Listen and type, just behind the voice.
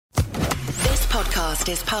podcast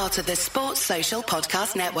is part of the Sports Social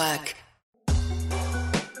Podcast Network.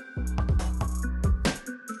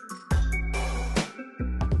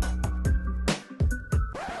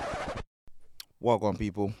 Welcome,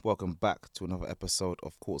 people. Welcome back to another episode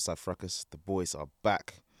of Courtside Fracas. The boys are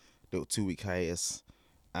back. Little 2-week hiatus.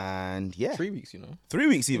 And yeah. 3 weeks, you know. 3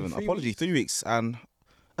 weeks even. 3 Apologies, weeks. 3 weeks. And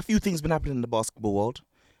a few things been happening in the basketball world.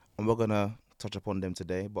 And we're going to touch upon them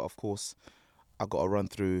today. But of course, I got to run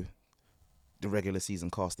through the regular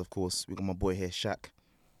season cast, of course. We got my boy here, Shaq.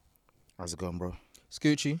 How's it going, bro?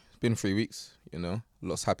 Scoochie, it's been 3 weeks, you know.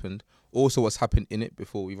 Lots happened. Also, what's happened in it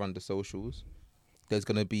before we run the socials. There's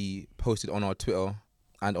going to be posted on our Twitter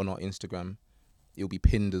and on our Instagram. It'll be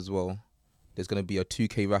pinned as well. There's going to be a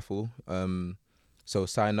 2K raffle. So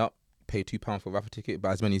sign up, pay £2 for a raffle ticket,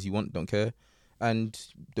 buy as many as you want, don't care. And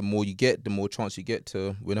the more you get, the more chance you get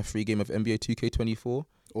to win a free game of NBA 2K24.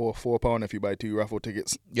 Or £4 if you buy 2 raffle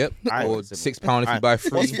tickets. Yep. Aye. Or £6 if you buy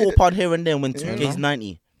 3. What's £4 here and there when 2K is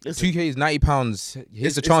 90? Listen, 2K is £90.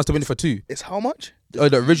 Here's a chance to win it for 2. It's how much?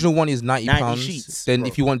 The original one is £90. 90 sheets, Then bro.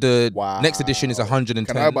 if you want the Wow. next edition is 110.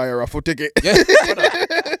 Can I buy a raffle ticket? Yeah.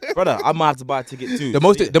 brother, I might have to buy a ticket too. The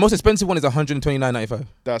most expensive one is 129.95.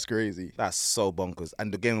 That's crazy. That's so bonkers.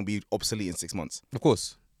 And the game will be obsolete in 6 months. Of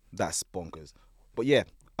course. That's bonkers. But yeah,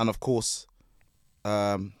 and of course,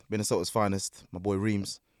 Minnesota's finest, my boy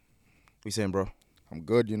Reams. What you saying, bro? I'm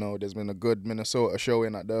good, you know. There's been a good Minnesota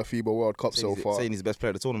showing at the FIBA World Cup so far. Saying he's the best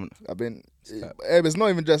player of the tournament. It's not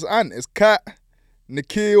even just Ant. It's Kat,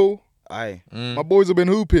 Nikhil. Aye. My boys have been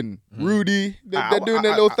hooping. Rudy, they're doing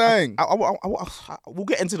their little thing. We'll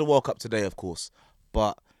get into the World Cup today, of course.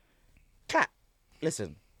 But, Kat,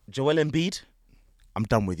 listen, Joel Embiid, I'm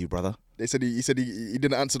done with you, brother. They said he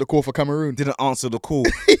didn't answer the call for Cameroon. Didn't answer the call.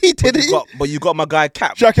 He did. But you got my guy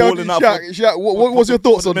Kat Shaq, balling up. what was your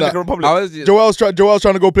thoughts on that? Joel's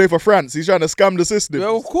trying to go play for France. He's trying to scam the system.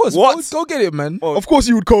 Well, of course. What? Go get it, man. Of course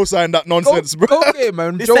you would co-sign that nonsense, bro. Go get it,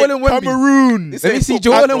 man. This Joel ain't and Wemby. Cameroon. Let me see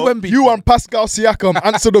Joel and Wemby. You and Pascal Siakam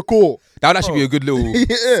answer the call. That would actually be a good little...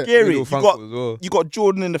 Yeah. Scary. Little fun call as well. You got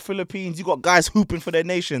Jordan in the Philippines. You got guys hooping for their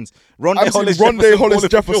nations. I've seen Rondé Hollis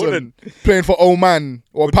Jefferson playing for Oman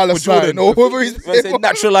or Palestine or whoever he's Say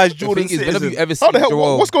naturalized The Jordan thing is, whenever you citizen. ever see How the hell?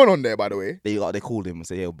 Joel... What's going on there, by the way? They called him and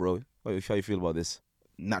said, "Yo, bro, how you feel about this?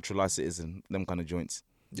 Naturalized citizen, them kind of joints."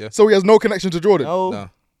 So he has no connection to Jordan. No.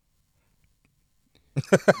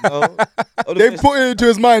 They put it into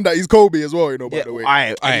his mind that he's Kobe as well, you know, by the way.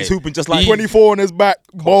 And he's hooping just like him. 24 on his back,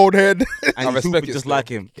 bald head. And I he's respect hooping it just still. like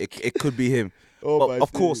him. It could be him. Oh, But my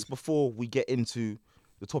of course, days. before we get into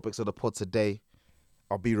the topics of the pod today,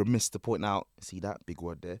 I'll be remiss to point out, see that big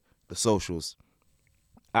word there, the socials.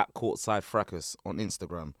 At Courtside Fracas on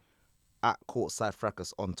Instagram. At Courtside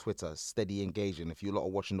Fracas on Twitter. Steady engaging. If you lot are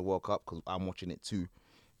watching the World Cup, because I'm watching it too,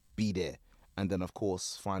 be there. And then, of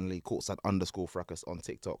course, finally, Courtside_Fracas on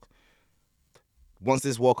TikTok. Once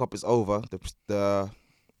this World Cup is over, the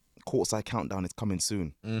Courtside Countdown is coming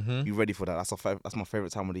soon. Mm-hmm. Be ready for that. That's my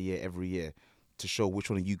favorite time of the year every year, to show which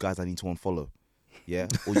one of you guys I need to unfollow. Yeah?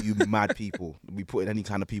 Or you mad people. We put in any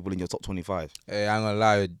kind of people in your top 25. Hey, I'm gonna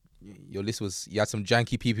lie. Your list you had some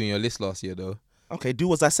janky people in your list last year, though. Okay,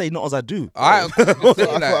 do as I say, not as I do. I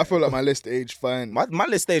feel like my list aged fine. My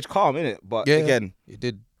list stage calm, innit? But Yeah, again, it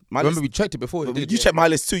did. my Remember, list, we checked it before. It did. you check my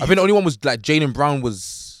list too. I think the only one was like Jaylen Brown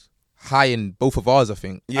was high in both of ours, I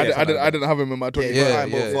think. I didn't have him in my 25. Yeah,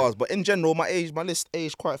 both ours. But in general, my list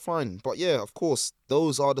aged quite fine. But yeah, of course,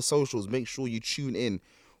 those are the socials. Make sure you tune in.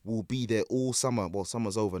 We'll be there all summer. Well,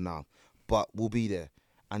 summer's over now, but we'll be there.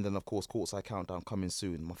 And then, of course, Courtside Countdown coming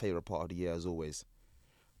soon. My favourite part of the year, as always.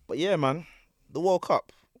 But yeah, man, the World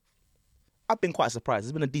Cup. I've been quite surprised.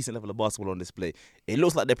 There's been a decent level of basketball on display. It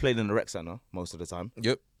looks like they're playing in the rec centre most of the time.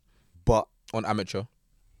 Yep. But On amateur.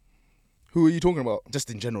 Who are you talking about? just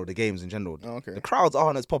in general, the games in general. Oh, okay. The crowds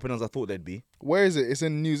aren't as popping as I thought they'd be. Where is it? It's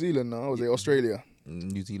in New Zealand now. Or is it Australia?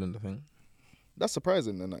 New Zealand, I think. That's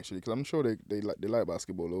surprising then, actually, because I'm sure they like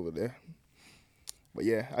basketball over there. But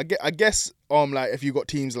yeah, I guess like if you got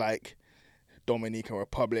teams like Dominican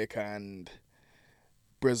Republic and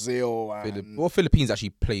Brazil and Philippines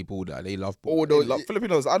actually play ball. That they love ball. all those. Like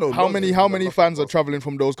Filipinos, I don't know. How many fans are traveling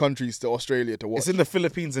from those countries to Australia to watch? It's in the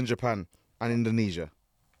Philippines and Japan and Indonesia.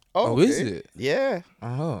 Oh, okay. is it? Yeah.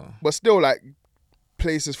 Uh-huh. But still, like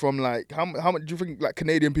places from like how much do you think like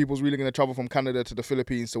Canadian people's really gonna travel from Canada to the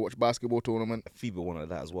Philippines to watch basketball tournament? FIBA wanted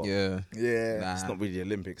that as well. Yeah. Yeah, Nah. It's not really the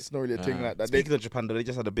Olympics. it's not really a thing like that. Speaking of Japan, though, they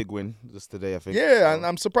just had a big win just today, I think. Yeah, and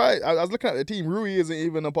I'm surprised. I was looking at the team. Rui isn't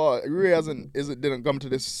even a part. Rui didn't come to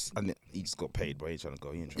this. And he just got paid, bro. He ain't trying to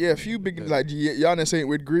go. He ain't trying Yeah, to a few big like Giannis ain't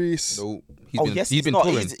with Greece. So He's been not.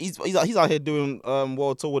 touring. He's out here doing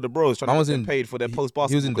world tour with the bros, trying to get paid for their post basketball.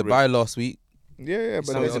 He was in career. Dubai last week. Yeah, but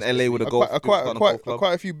So he's in there's LA with a golf.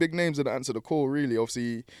 quite a few big names that answered the call. Really,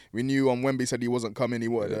 obviously, we knew Wemby said he wasn't coming. He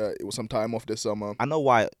wanted it was some time off this summer. I know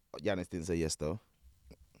why Giannis didn't say yes though,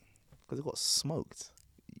 because he got smoked.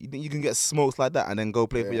 You think you can get smoked like that and then go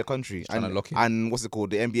play for your country? trying to lock in. And what's it called?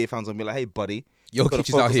 The NBA fans will be like, "Hey, buddy, you gotta Jokic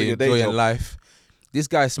is out focus on here your day enjoying job." life. This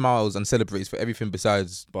guy smiles and celebrates for everything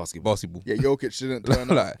besides Basketball. Yeah, Jokic didn't turn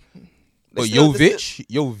up. like, but still- Jovic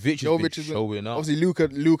has been isn't- showing up. Obviously,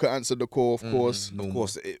 Luca answered the call, of course. Of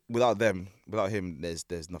course, without him,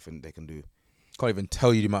 there's nothing they can do. Can't even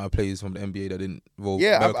tell you the amount of players from the NBA that didn't involve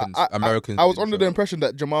Yeah, Americans. I was didn't under show the up. impression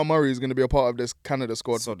that Jamal Murray is going to be a part of this Canada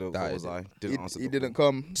squad. So what That was is I? Didn't answer. He the didn't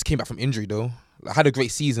call. come. Just came back from injury though. Like, had a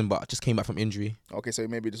great season, but just came back from injury. Okay, so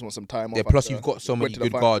maybe just want some time Yeah, off. plus after- you've got so went many to the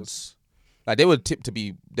good finals. guards. Like they were tipped to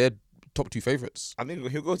be their top 2 favorites. I think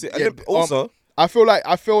he'll go to. Yeah, Also, I feel like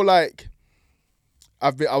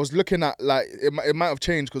I was looking at like it might have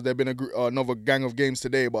changed because there've been another gang of games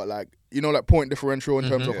today, but like like point differential in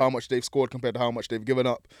terms of how much they've scored compared to how much they've given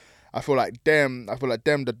up. I feel like them,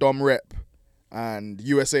 the Dom Rep and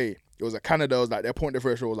USA. It was like Canada was like their point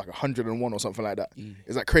differential was like 101 or something like that.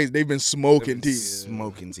 It's like crazy. They've been smoking teams.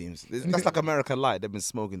 Smoking teams. That's like America Light. They've been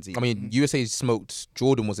smoking teams. I mean, USA smoked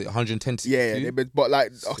Jordan. Was it 110 to Yeah, 62? they've been, but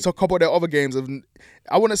like so a couple of their other games have.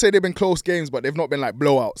 I wouldn't say they've been close games, but they've not been like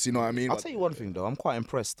blowouts. You know what I mean? I'll tell you one thing though. I'm quite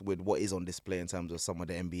impressed with what is on display in terms of some of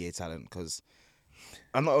the NBA talent because,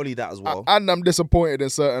 and not only that as well. And I'm disappointed in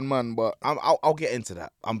certain man, but I'll get into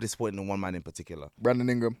that. I'm disappointed in one man in particular. Brandon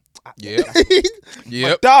Ingram. Yeah.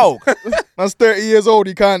 Yep. Dog. Man's 30 years old.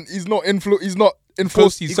 He's not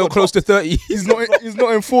enforced. He's so close to 30. He's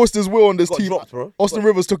not enforced his will on this Got team. dropped, bro. Austin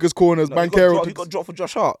Rivers took his corners. No, he Banchero got dropped for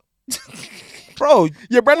Josh Hart. Bro,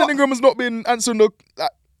 Yeah, Brandon Ingram has not been answering the.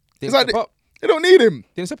 Didn't like step up. they don't need him.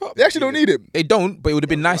 Didn't step up. They actually don't need him. They don't, but it would have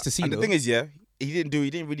been nice to see. and the though. thing is, yeah, he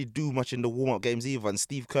didn't really do much in the warm-up games either. And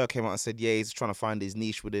Steve Kerr came out and said, yeah, he's trying to find his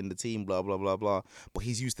niche within the team, blah, blah, blah, blah. But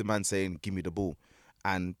he's used to man saying, give me the ball.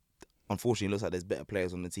 And unfortunately, it looks like there's better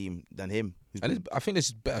players on the team than him. And I think there's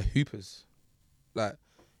just better hoopers. Like,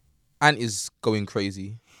 Ant is going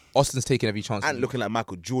crazy. Austin's taking every chance. And looking like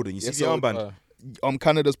Michael Jordan. You see Yes, the so, armband?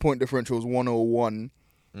 Canada's point differential is 101,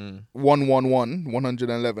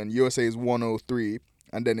 111. USA is 103,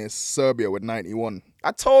 and then it's Serbia with 91.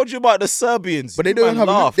 I told you about the Serbians. But they You don't man even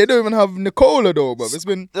have laugh. They don't even have Nikola though, bro. It's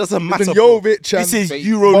been Doesn't matter. been bro. Jovic This and is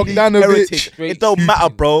EuroLeague Bogdanovic. heritage. It don't Straight matter,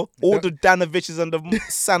 shooting. bro. All the Danovic's and the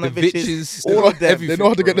Sanovic's, Vitches, all of them. They know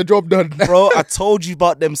how to get the job done. Bro, I told you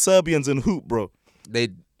about them Serbians and hoop, bro. When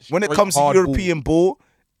it straight comes to hard European ball,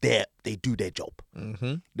 they do their job.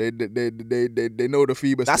 They know the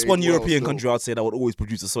FIBA. That's stage one well European still. country I'd say that would always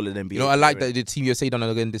produce a solid NBA. You know, I like that the Team USA done it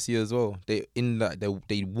again this year as well. They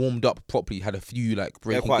warmed up properly, had a few like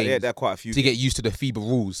breaking games There are quite a few. to get used to the FIBA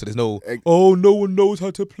rules. So there's no, Egg- oh, no one knows how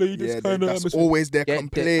to play this Yeah, kind of that's atmosphere. always their Get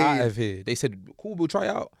complaint. out of here. They said, cool, we'll try it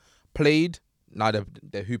out. Played. Now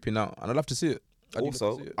they're hooping out, and I'd love to see it.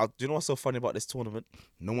 Also, do you know what's so funny about this tournament?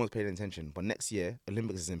 No one's paying attention. But next year,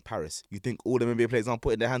 Olympics is in Paris. You think all the NBA players aren't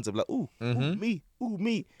putting their hands up like, ooh, ooh,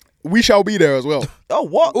 me. We shall be there as well. Oh,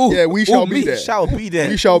 what? Ooh, Yeah, we shall ooh, be me there. Shall be there.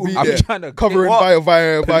 We shall be I'm there. trying to Covering What?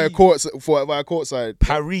 via courtside.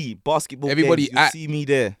 Paris basketball Everybody games, you'll see me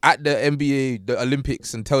there. at the NBA, the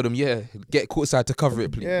Olympics, and tell them, yeah, get courtside to cover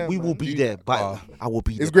it, please. Yeah, We will be there, but I will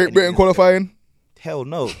be there. Is Great Britain qualifying? Hell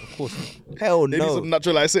no. Of course. Hell They need no. some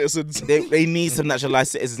naturalized citizens. They need some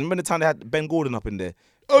naturalized citizens. Remember the time they had Ben Gordon up in there?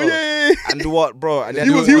 Oh yeah. And what, bro? And then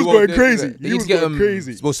He was They going they- crazy. they He need was to get going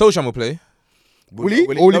crazy. Well, Sochan will play. Will he?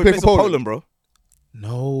 No, Or will he play plays for Poland? bro.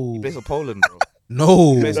 No. He plays for Poland, bro.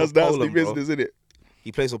 No. plays That's for nasty Poland, bro. business, isn't it?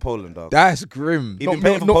 He plays for Poland, dog. That's grim. He's Not been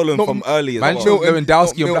playing for Mil- Poland not- from early as Man, well. Milton- Lewandowski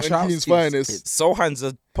and Milton Blashowski. Keynes' finest. Sohan's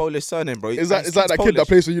a Polish surname, bro. Is that that kid that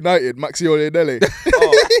plays for United, Maxi Oledele?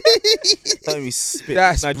 Don't even spit.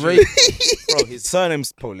 That's Nigerian. Bro, his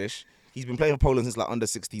surname's Polish. He's been playing for Poland since like under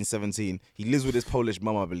 16, 17. He lives with his Polish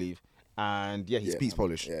mum, I believe. And yeah, he speaks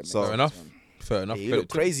Polish. Yeah, so Fair enough. Fair enough. he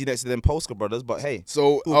looked crazy next to them Polska brothers, but hey.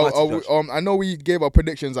 So Who am I to judge? I know we gave our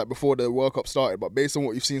predictions like before the World Cup started, but based on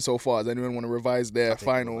what you've seen so far, does anyone want to revise their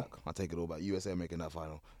final? I'll take it all back. USA making that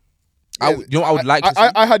final. You know what I would like to see?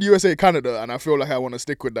 I had USA Canada, and I feel like I want to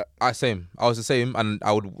stick with that. Same. I was the same, and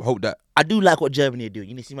I would hope that. I do like what Germany are doing.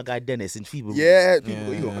 You know, see my guy Dennis in FIBA. Yeah,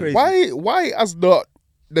 People go crazy. why has the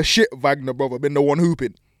shit Wagner brother been the one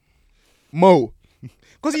hooping? Mo.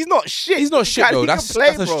 Because he's not shit. He's not shit though. That's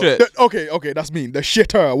a stretch. Okay, that's mean. The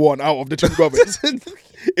shitter one out of the two brothers.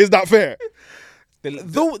 Is that fair? The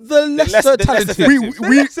lesser talented.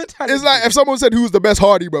 It's like if someone said who's the best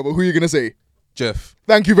Hardy brother, who are you gonna say? Jeff.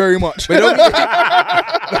 Thank you very much. But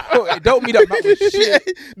it don't mean that man was shit.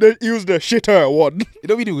 He was the shitter one. It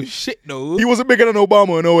don't mean he was shit though. He wasn't bigger than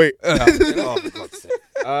Obama in 08. Oh, for God's sake.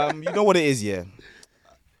 You know what it is, yeah.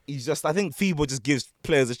 I think FIBA just gives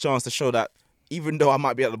players a chance to show that even though I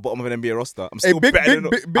might be at the bottom of an NBA roster, I'm still better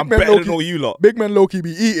than all you lot. Big men low-key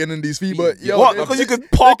be eating in these FIBA. Yo, what? Because you can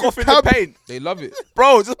park off in the paint. They love it.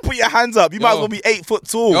 Bro, just put your hands up. You might as well be 8 foot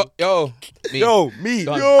tall. Me.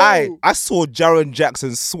 I saw Jaren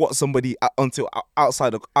Jackson swat somebody until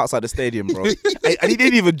outside the stadium, bro. and he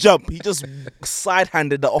didn't even jump. He just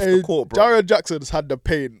side-handed that off the court, bro. Jaren Jackson's had the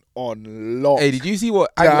paint on lock. Hey, did you see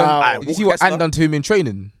what Ant done to him in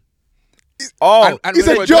training? Oh, he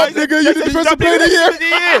said, "Jump, nigga! You the defensive player of the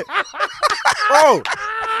year." Bro,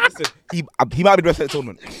 listen, he might be the best at the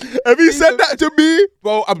tournament. If he said that to me,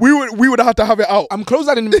 well, we would have had to have it out. I'm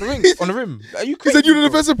close-handing him on the rim. Are you crazy? He said, "You the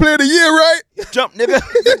defensive player of the year, right?" Jump, nigga,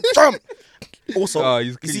 jump. Also,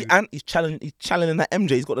 you see, Ant, he's challenging that MJ.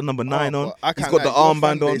 He's got the number 9 on. He's got the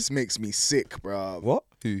armband on. This makes me sick, bro. What?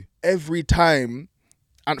 Who? Every time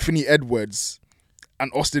Anthony Edwards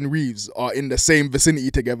and Austin Reeves are in the same vicinity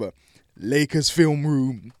together. Lakers film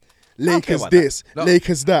room, Lakers this,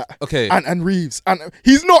 Lakers that. Okay. And Reeves. And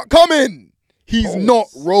he's not coming. He's not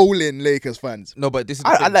rolling, Lakers fans. No, but this is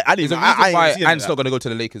there's a reason why Ant's not going to go to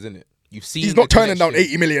the Lakers, innit? He's not turning down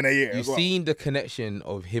 80 million a year. You've seen the connection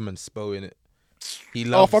of him and Spo, innit? He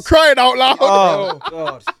loves. Oh, for crying out loud. Oh,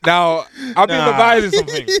 God. Now, I've been advising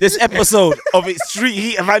something. This episode of Street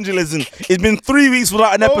Heat Evangelism, it's been 3 weeks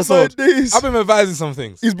without an episode. I've been advising some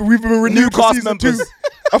things. We've been renewed for season 2.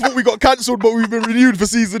 I thought we got cancelled, but we've been renewed for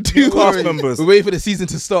season 2. New cast members. We're waiting for the season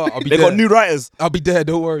to start. They got new writers. I'll be there,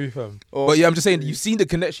 don't worry, fam. But yeah, I'm just saying, you've seen the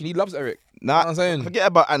connection. He loves Eric. Nah, you know what I'm saying? Forget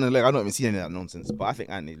about Ant and Leg. I don't even see any of that nonsense. But I think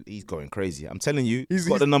Ant, he's going crazy. I'm telling you, he's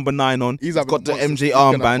got the number 9 on. He's got the MJ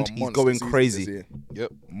armband. He's going crazy.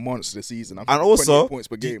 Yep, monster season. And also, points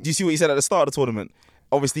per game. Do you see what he said at the start of the tournament?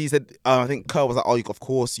 Obviously, he said, I think Kerr was like, "Oh, of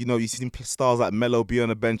course, you know, you see stars like Melo be on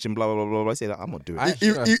the bench and blah blah blah blah." I say that I'm not doing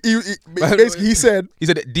it. Basically, he said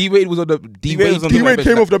D Wade was on the D Wade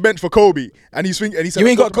came off the bench for Kobe, and he said, "You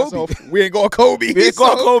ain't got Kobe. We ain't got a Kobe. We ain't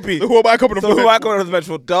got a Kobe. So who am I coming off the bench? Who am I coming off the bench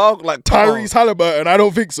for? Dog, like Tyrese Halliburton? I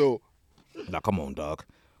don't think so. Nah, come on, dog.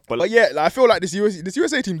 But yeah, I feel like this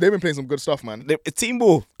USA team, they've been playing some good stuff, man. It's team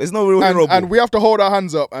ball. There's no real hero ball. And we have to hold our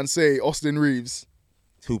hands up and say Austin Reeves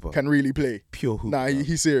Hooper can really play. Pure Hooper. Nah,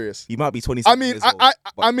 he's serious. He might be 27 years old.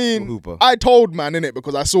 I told man innit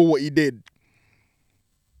because I saw what he did.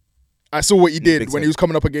 I saw what he did when he was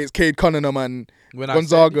coming up against Cade Cunningham and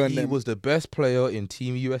Gonzaga and them. He was the best player in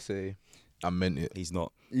Team USA. I meant it. He's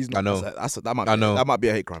not. I know. That might be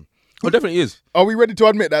a hate crime. Oh, definitely is. Are we ready to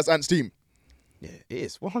admit that's Ant's team? Yeah, it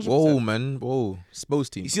is. 100%. Whoa, man. Whoa. Spo's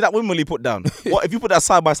team. You see that windmill he put down? What if you put that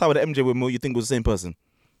side by side with the MJ windmill, you think it was the same person?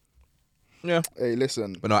 Yeah. Hey,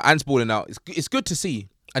 listen. But no, Ant's balling out. It's good to see.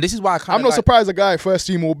 And this is why I'm not surprised a guy first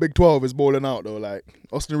team all Big 12 is balling out though. Like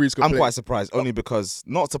Austin Reeves could play. I'm quite surprised, only because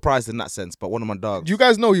not surprised in that sense, but one of my dogs. You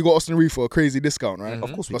guys know you got Austin Reeves for a crazy discount, right? Mm-hmm.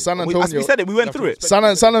 Of course we did. did. San Antonio, we said it. We went through it. San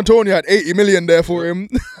Antonio had 80 million there for him.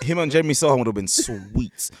 Him and Jeremy Sohan would have been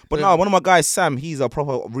sweet. But no, one of my guys, Sam, he's a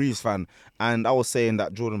proper Reeves fan, and I was saying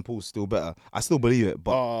that Jordan Poole's still better. I still believe it,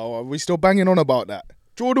 but are we still banging on about that?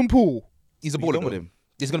 Jordan Poole, he's a baller with him.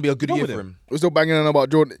 It's going to be a good year for him. We're still banging on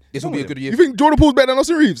about Jordan. This will be a good year. You think Jordan Poole's better than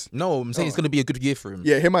Austin Reeves? No, I'm saying it's going to be a good year for him.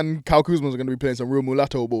 Yeah, him and Kyle Kuzma are going to be playing some real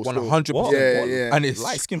mulatto ball. 100%. Yeah. And it's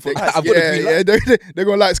light skin for light. I've got the green light. Yeah, they're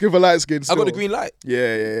going light skin for light skin. I got the green light.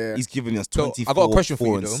 Yeah. He's giving us 24, I got a question for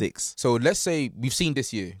you, and though. 6. So let's say we've seen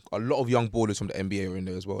this year a lot of young ballers from the NBA are in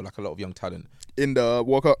there as well, like a lot of young talent. In the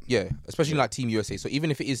World Cup? Yeah, especially like Team USA. So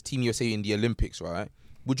even if it is Team USA in the Olympics, right,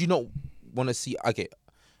 would you not want to see... Okay,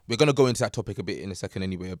 we're going to go into that topic a bit in a second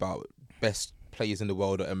anyway about best players in the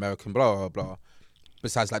world or American, blah, blah, blah.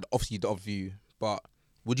 Besides, like, obviously the obvious. But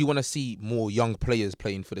would you want to see more young players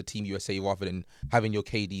playing for the Team USA rather than having your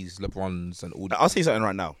KDs, LeBrons and all that? I'll say something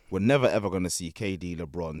right now. We're never, ever going to see KD,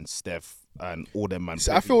 LeBron, Steph, and all them man.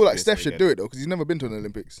 I feel like Steph should do it, though, because he's never been to an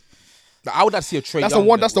Olympics. I would like to see a Trae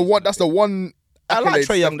Young. That's the one. I like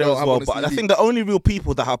Trae Young there as well, but I think the only real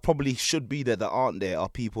people that probably should be there that aren't there are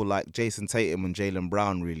people like Jason Tatum and Jaylen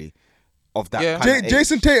Brown, really. of that. Yeah. kind of age.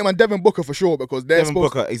 Jason Tatum and Devin Booker for sure, because they're Devin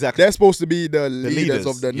supposed Booker, exactly. they're supposed to be the leaders leaders,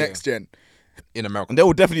 of the yeah. next gen. in America. And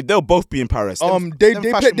they'll both be in Paris. Them They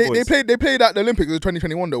fashion boys. played at the Olympics in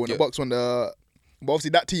 2021 though, when Yeah. the Bucks won the. But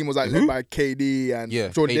obviously that team was like led by KD and Yeah,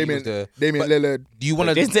 Jordan KD was Damian but Lillard. Do you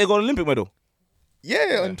want Jason to? Tatum got an Olympic medal.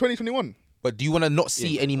 Yeah, in 2021. But do you want to not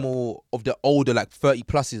see any more of the older, like 30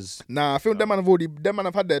 pluses? Nah, I feel them man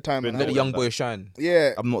have had their time. Been man. Let the older young than boy that. shine.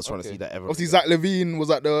 Yeah. I'm not trying to Okay. see that ever. Obviously, again. Zach Levine was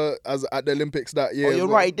at the Olympics that year. Oh, as you're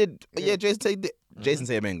well. right. He did. Yeah, Jason Tatum did. Jason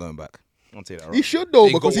Tatum ain't going back. I'll tell you that right. He should though,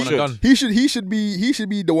 He got because one and done. he should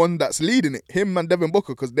be the one that's leading it. Him and Devin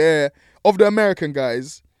Booker, because they're of the American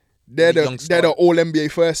guys. They're The young the star. All NBA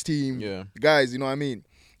first team Yeah. guys. You know what I mean?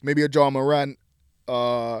 Maybe a Ja Morant.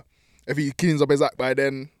 If he cleans up his act by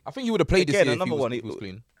then. I think he would have played this Again, year if another one, he was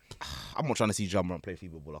clean. I'm not trying to see Ja Morant play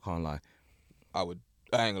FIBA ball. I can't lie. I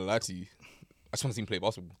ain't gonna lie to you. I just want to see him play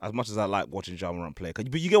basketball. As much as I like watching Ja Morant play, but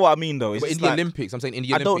you get what I mean, though. It's But in just the like, Olympics, I'm saying in the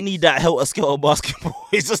I Olympics. don't need that helter-skelter basketball.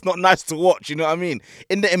 It's just not nice to watch. You know what I mean?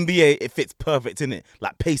 In the NBA, it fits perfect in it.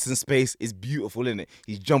 Like pace and space is beautiful in it.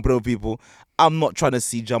 He's jumping over people. I'm not trying to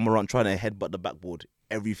see Ja Morant trying to headbutt the backboard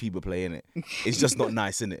every FIBA play in it. It's just not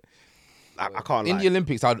nice in it. I can't In lie. the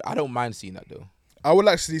Olympics, I don't mind seeing that though. I would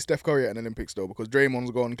like to see Steph Curry at an Olympics though, because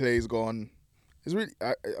Draymond's gone, Clay's gone. It's really.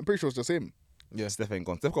 I'm pretty sure it's just him. Yeah, Steph ain't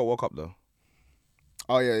gone. Steph got World Cup though,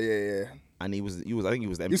 Oh yeah. and he was. I think he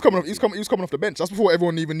was. The He was MVP. coming off the bench. That's before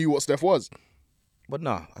everyone even knew what Steph was. But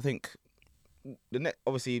no, I think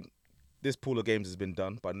obviously this pool of games has been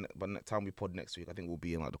done. By the next time we pod next week, I think we'll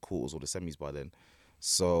be in like the quarters or the semis by then.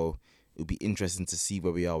 So it'll be interesting to see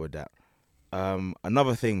where we are with that.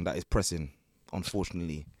 Another thing that is pressing,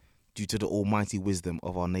 unfortunately, due to the almighty wisdom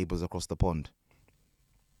of our neighbours across the pond,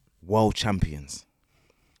 world champions.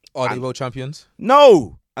 Are they world champions?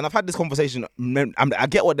 No! And I've had this conversation. I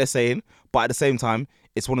get what they're saying, but at the same time,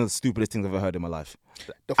 it's one of the stupidest things I've ever heard in my life.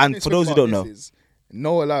 The And funniest for thing those who about don't this know, is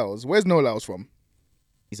Noah Lyles. Where's Noah Lyles from?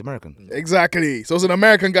 he's American. Exactly. So it's an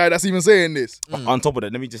American guy that's even saying this. But on top of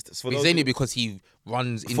that, let me just... He's saying it because he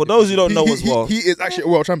runs. For those who don't know as well... He is actually a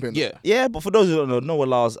world champion. Yeah. Yeah, but for those who don't know, Noah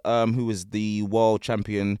Lyles, who is the world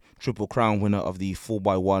champion, Triple Crown winner of the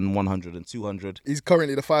 4x1, 100 and 200. He's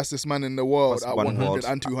currently the fastest man in the world Fastest at man in the 100 world.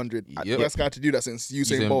 and 200. Yep. First guy to do that since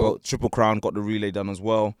Usain Usain Bolt. Bolt. Triple Crown got the relay done as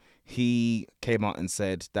well. He came out and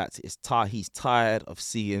said that he's tired of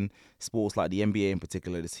seeing sports like the NBA in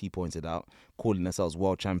particular, as he pointed out, calling themselves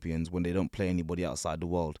world champions when they don't play anybody outside the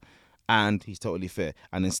world. And he's totally fair.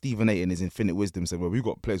 And then Stephen A in his infinite wisdom said, well, we've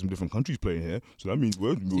got players from different countries playing here, so that means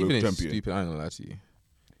we're Stephen world is champion. stupid. I ain't gonna lie to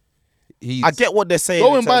you. I get what they're saying.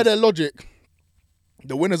 Going in by terms- their logic,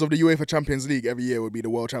 the winners of the UEFA Champions League every year would be the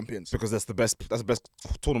world champions. because that's the best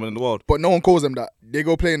tournament in the world. But no one calls them that. They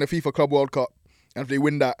go play in the FIFA Club World Cup, and if they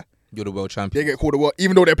win that, You're the world they champion. get called a world,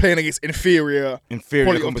 even though they're playing against inferior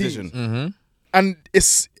quality of competition. teams. Mm-hmm. And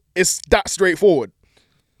it's that straightforward.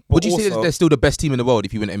 Would you say also- that they're still the best team in the world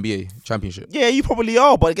if you win an NBA championship? Yeah, you probably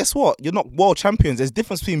are, but guess what? You're not world champions. There's a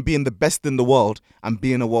difference between being the best in the world and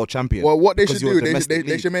being a world champion. Well, what they Because should you're a do, they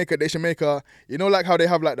domestic should make a, you know, like how they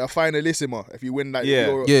have like the finalissima if you win like Yeah.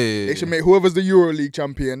 the Euro. Yeah. They should make whoever's the EuroLeague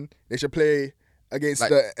champion. They should play against Like-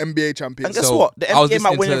 the NBA champion. And guess So, what? The I was NBA might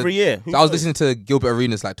listening win to- every year. So I was listening to Gilbert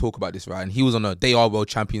Arenas like talk about this, right? And he was on they are world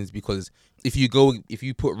champions because if you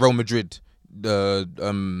put Real Madrid, the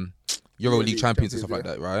EuroLeague champions and stuff like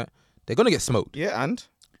that, right? They're gonna get smoked. Yeah, and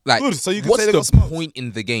Like, Good, so you can what's say they the got smoked. point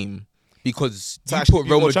in the game? Because to you actually put be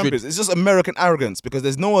Real world Madrid. champions. It's just American arrogance because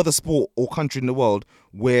there's no other sport or country in the world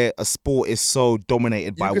where a sport is so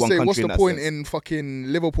dominated by you could one say, country. what's in the that point sense. in fucking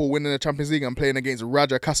Liverpool winning the Champions League and playing against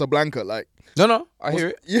Raja Casablanca? Like, No, I hear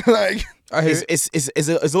it. yeah, like I hear It's, it. it's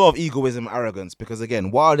a lot of egoism, arrogance. Because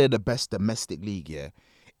again, while they're the best domestic league, yeah,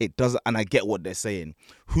 it doesn't. And I get what they're saying.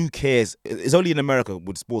 Who cares? It's only in America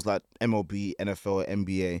with sports like MLB, NFL,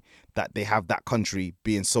 NBA that they have that country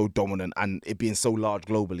being so dominant and it being so large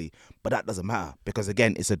globally. But that doesn't matter because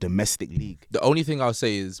again, it's a domestic league. The only thing I'll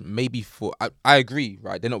say is maybe I agree,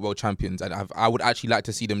 right? They're not world champions, and I would actually like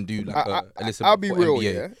to see them do like I'll be for real,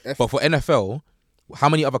 NBA. yeah. If- But for NFL, how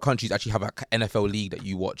many other countries actually have an NFL league that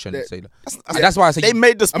you watch and They- say? And that's why I say They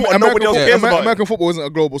made the sport and nobody else cares about it. American football isn't a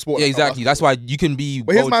global sport. yeah, like exactly. That's why you can be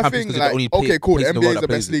But here's world my champions thing, because like, they're the only okay, cool, the place in NBA world is that the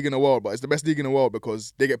plays best it. league in the world, but it's the best league in the world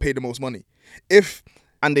because they get paid the most money. If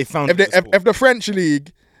And they found if the French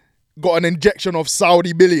league got an injection of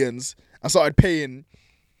Saudi billions and started paying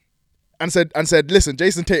and said, listen,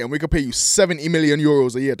 Jason Tatum, we could pay you 70 million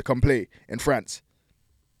euros a year to come play in France,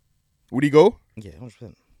 would he go? yeah,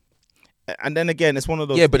 100%. And then again, it's one of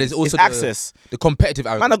those. Yeah, but things. there's also It's access. the competitive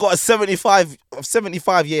Man, arrogance. I got a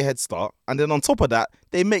 75 year head start, And then on top of that,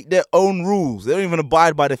 they make their own rules. They don't even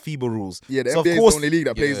abide by the FIBA rules. Yeah, the So NBA is of course, the only league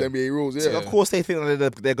that plays NBA rules. Yeah. so of course they think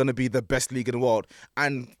that they're going to be the best league in the world.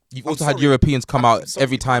 And You've I'm also had sorry, Europeans come out sorry,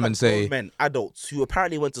 every time like and say, grown men, adults who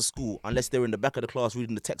apparently went to school, unless they're in the back of the class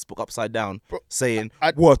reading the textbook upside down, saying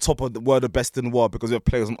we're we're the best in the world because we have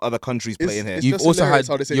players from other countries playing here. It's You've just also hilarious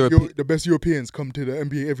had how they say the best Europeans come to the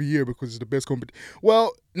NBA every year because it's the best competition.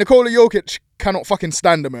 Well, Nikola Jokic cannot fucking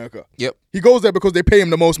stand America. yep. He goes there because they pay him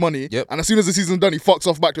the most money. Yep. And as soon as the season's done, he fucks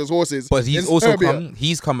off back to his horses. But he's in also Serbia.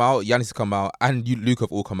 he's come out, Giannis has come out, and Luka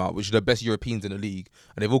have all come out, which are the best Europeans in the league.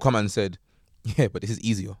 And they've all come out and said, yeah, but this is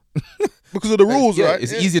easier. Because of the rules, Yeah, right?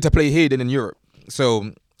 it's easier to play here than in Europe.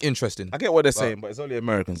 So, interesting. I get what they're saying, but it's only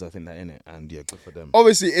Americans that think that, innit? And yeah, good for them.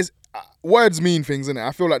 Obviously, it's words mean things, innit?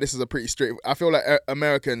 I feel like this is a pretty straight. I feel like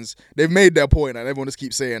Americans, they've made their point, and everyone just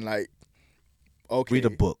keeps saying like, okay, Read a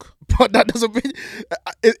book. but that doesn't mean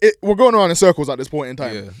we're going around in circles at this point in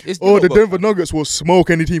time. Yeah. It's Oh, the but- Denver Nuggets will smoke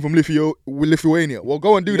any team from Lithuania. Well,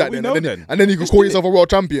 go and do Yeah, that we then, know and then, then. and then you can Just call do yourself a world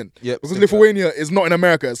champion. Yep, because simple. Lithuania is not in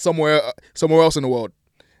America; it's somewhere else in the world.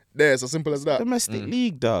 There, it's as simple as that. Domestic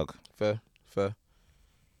league, dog. Fair.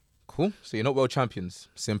 Cool. So you're not world champions.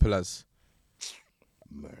 Simple as.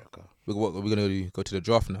 America. What are we going to do? Go to the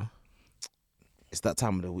draft now? It's that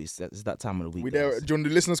time of the week. It's that time of the week. We there? guys. Do you want to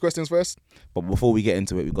do listeners' questions first? But before we get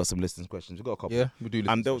into it, we've got some listeners' questions. We've got a couple. Yeah, we do.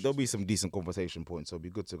 And there'll be some decent conversation points, so it'll be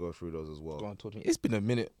good to go through those as well. Go on, talk to me. It's been a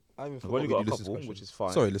minute. I haven't We've only got a listeners' couple, questions. which is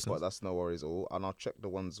fine. Sorry, listeners. But that's no worries at all. And I'll check the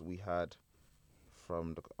ones we had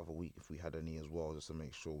from the other week if we had any as well, just to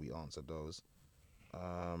make sure we answered those.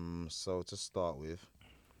 So to start with,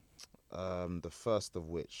 the first of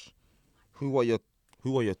which, who are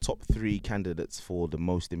your top 3 candidates for the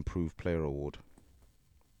Most Improved Player award?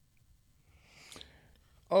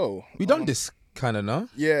 Oh, We done this kind of now.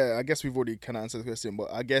 yeah. I guess we've already kind of answered the question, but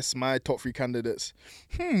I guess my top 3 candidates.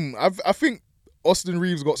 I think Austin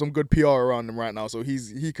Reeves got some good PR around him right now, so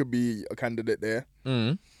he could be a candidate there.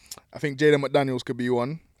 Mm. I think Jaden McDaniels could be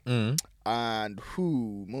one. Mm. And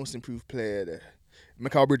who most improved player there?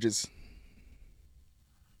 Mikal Bridges.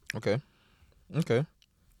 Okay.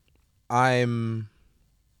 I'm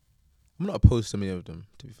not opposed to many of them,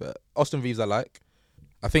 to be fair. Austin Reeves I like.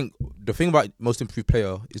 I think the thing about most improved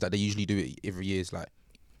player is that they usually do it every year is like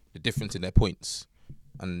the difference in their points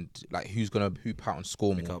and like who pat and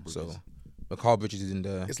score more. Mikal So Bridges. Mikal Bridges is in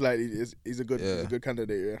there. It's like he's a good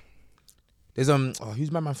candidate. Yeah. There's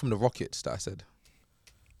who's my man from the Rockets that I said?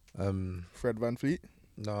 Fred VanVleet.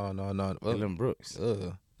 No. Dylan Brooks.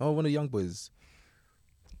 No, one of the young boys.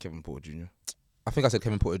 Kevin Porter Jr. I think I said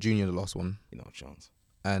Kevin Porter Jr. the last one, You know, a chance.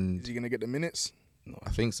 and Is he gonna get the minutes? No, I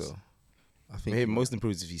think so. I think Him most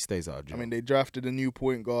improved is if he stays out of jail. I mean, they drafted a new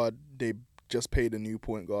point guard. They just paid a new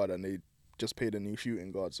point guard, and they just paid a new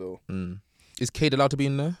shooting guard. So, Is Cade allowed to be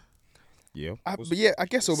in there? yeah. but yeah, I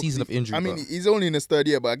guess so. because Season of injury, I mean, but- he's only in his 3rd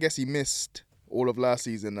year, but I guess he missed all of last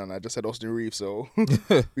season, and I just said Austin Reeves, so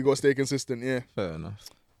we got to stay consistent. Yeah. Fair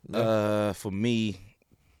enough. For me,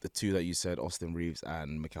 the 2 that you said, Austin Reeves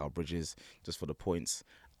and Mikal Bridges, just for the points.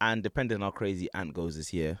 And depending on how crazy Ant goes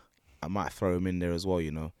this year, I might throw him in there as well,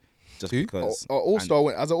 you know. Just Who? because All-Star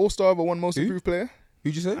win. As an All-Star ever won most Who? improved player?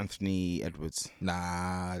 Who'd you say? Anthony Edwards.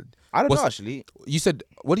 Nah. I don't What's- know, actually. You said,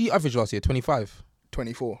 what did you average last year? 25?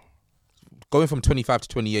 24. Going from 25 to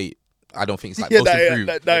 28, I don't think it's like Yeah, most that- improved.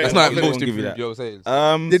 that- That's that- not I like wouldn't most give you improved, that. you know what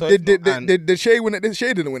I'm saying? Did, So did, it's did, not Ant. did Shea win it?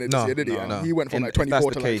 Shea didn't win it this No, year, did he? no, no. He went from And like if that's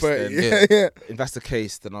 24 the to like case, 30. then- Yeah. If that's the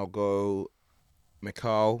case, then I'll go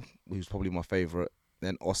Mikal, who's probably my favourite,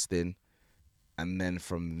 then Austin, and then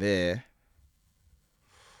from there,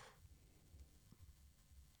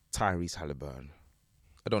 Tyrese Halliburton.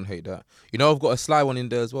 I don't hate that. You know, I've got a sly one in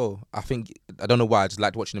there as well. I don't know why, I just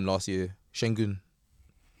liked watching him last year. Şengün.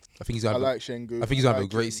 I think he's I going to like Şengün. I think he's going to have a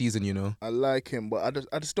like great him. season, you know. I like him, but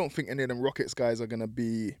I just don't think any of them Rockets guys are gonna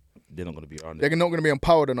be. They're not going to be around They're it. not gonna be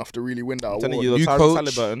empowered enough to really win that I'm award. telling you, New Tyrese coach,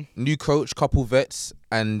 Halliburton. couple vets,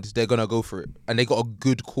 and they're going to go for it. And they got a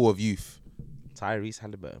good core of youth. Tyrese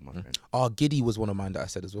Halliburton, my friend. Oh, Giddy was one of mine that I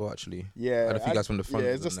said as well, actually. Yeah, I had a few guys from the front.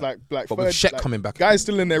 Yeah, it's just like But with third- Shaq like, coming back. guys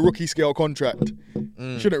still in their rookie scale contract.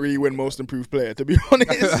 Shouldn't really win most improved player, to be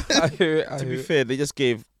honest. I hear it. To be fair, they just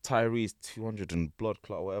gave Tyrese 200 and blood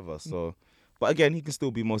clot or whatever. So, but again, he can still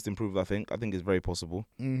be most improved. I think it's very possible.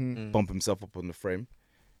 Mm-hmm. Bump himself up on the frame.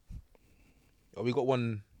 Oh, we got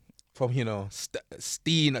one from,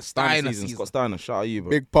 Steiner Steiner season. Scott Steiner, shout out you, bro.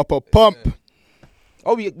 Big Papa Pump.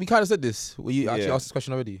 Oh, we kind of said this. Were you actually Yeah. asked this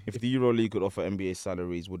question already? If the EuroLeague could offer NBA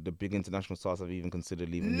salaries, would the big international stars have even considered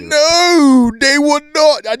leaving Europe? No, they would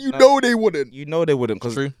not, and you No. know they wouldn't. You know they wouldn't,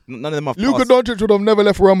 because True. none of them have Luka passed. Doncic would have never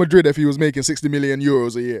left Real Madrid if he was making 60 million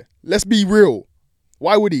euros a year. Let's be real.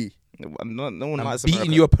 Why would he? No one likes beating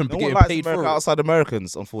America. you up and no getting one likes paid America for it. outside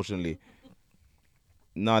Americans, unfortunately.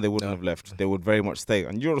 No, they wouldn't No. have left. They would very much stay.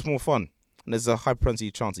 And Europe's more fun. And there's a high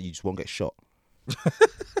propensity chance that you just won't get shot.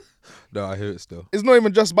 No, I hear it still. It's not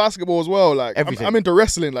even just basketball as well. Like Everything. I'm into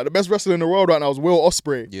wrestling. Like the best wrestler in the world right now is Will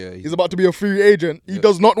Ospreay. Yeah, He's about to be a free agent. He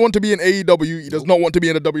does not want to be in AEW. He does not want to be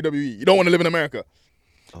in the WWE. You don't want to live in America.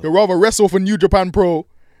 He'll rather wrestle for New Japan Pro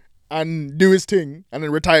and do his thing and then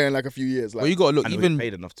retire in like a few years. Like Well, you gotta look. And Even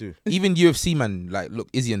paid enough too. even UFC man, like look,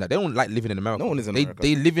 Izzy and that, they don't like living in America. No one is in they, America.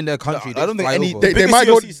 They live in their country. I don't think fly any- over. they biggest might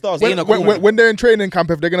go UFC stars in a corner. when they're in training camp.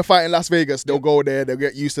 If they're gonna fight in Las Vegas, they'll go there. They'll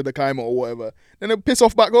get used to the climate or whatever. Then they'll piss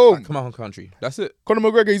off back home. come out country. That's it. Conor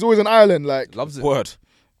McGregor, he's always in Ireland. Like Loves it. Word.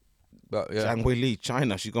 But yeah. Zhang Wei Li,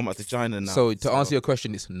 China. She's gone back to China now. So to answer your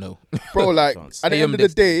question, it's no. bro, like Chance. at the Stay end of on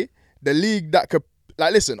the day, the league that could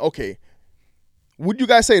like listen. Okay, would you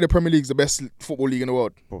guys say the Premier League's the best football league in the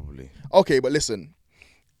world? Probably. Okay, but listen,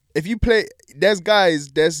 if you play, there's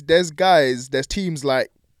teams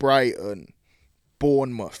like Brighton,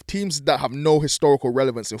 Bournemouth, teams that have no historical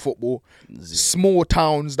relevance in football, small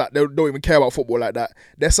towns that they don't even care about football like that.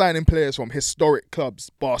 They're signing players from historic clubs,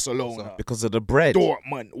 Barcelona, Because of the bread.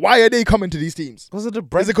 Dortmund. Why are they coming to these teams? Because of the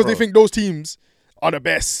bread. Is it because they bro. think those teams are the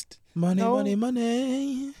best? Money, No. money,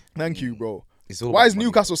 money. Thank you, bro. It's all Why about is money.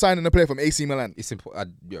 Newcastle signing a player from AC Milan? It's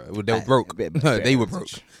important. Yeah, well, they were broke. bit- No, bit they were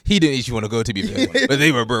advantage. broke. He didn't actually want to go to be fair, but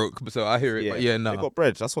they were broke. So I hear it. But yeah, They no. got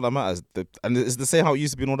bread. That's what that matters. And it's the same how it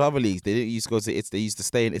used to be in all the other leagues. They didn't used to go to Italy. They used to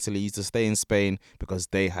stay in Italy. Used to stay in Spain because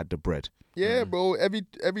they had the bread. Yeah, bro. Every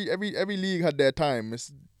league had their time.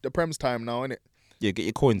 It's the Prem's time now, isn't it? Yeah, get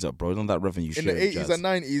your coins up, bro. None of that revenue In share. the 80s and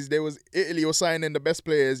 90s, there was Italy was signing the best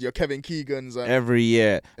players. Your Kevin Keegans and every year.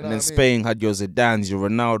 You And know then what I mean? Spain had your Zidanes, your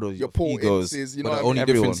Ronaldos, your Paul Figos. Inces. You But know, the what I only mean?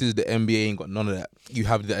 Everyone. difference is the NBA ain't got none of that. You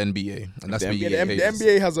have the NBA, and that's The where you NBA get the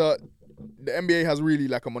paid. NBA has really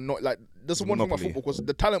like a like. That's one thing about Monopoly. football because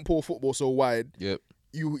the talent pool of football is so wide. Yep.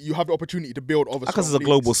 You have the opportunity to build obviously. Because it's a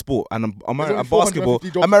global sport. And only basketball,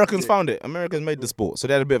 450 jobs Americans a day. found it. Americans made the sport. So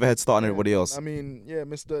they had a bit of a head start on everybody else. I mean, yeah,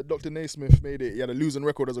 Dr. Naismith made it. He had a losing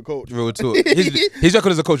record as a coach. Real talk. His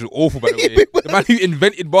record as a coach was awful, by the way. The man who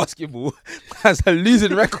invented basketball has a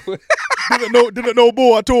losing record. didn't know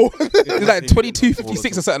ball at all. It's like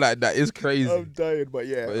 22-56 or something like that. It's crazy. I'm tired, but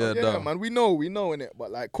yeah, no. man, we know in it,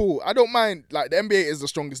 but like, cool. I don't mind. Like, the NBA is the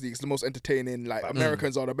strongest league, it's the most entertaining. Like,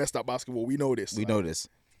 Americans are the best at basketball. We know this. We know this.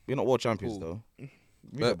 We're not world champions, though.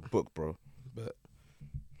 Read a book, bro.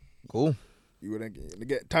 Cool. You wouldn't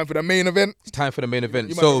get time for the main event. It's time for the main event.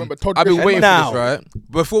 You might So remember Todd I've been Griffin. waiting Now. for this,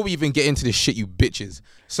 right? Before we even get into this shit, you bitches.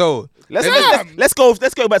 So Let's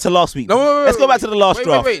go back to last week. No, wait, let's go back to the last wait,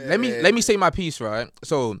 draft. Wait. Let me say my piece, right?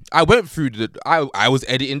 So I went through I was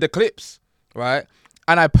editing the clips, right?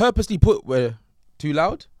 And I purposely put where too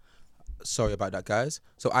loud. Sorry about that, guys.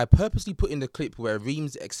 So I purposely put in the clip where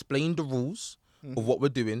Reams explained the rules of what we're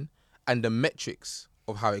doing and the metrics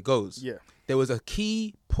of how it goes. Yeah. There was a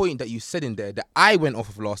key point that you said in there that I went off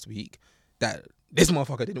of last week that this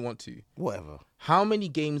motherfucker didn't want to. Whatever. How many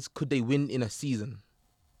games could they win in a season?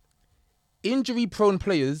 Injury-prone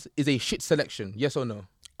players is a shit selection, yes or no?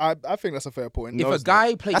 I think that's a fair point. If a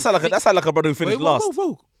guy plays... That's like a brother who finished last.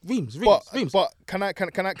 Whoa. Reams. But can I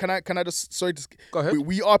just sorry? Just, Go ahead.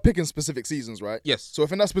 We are picking specific seasons, right? Yes. So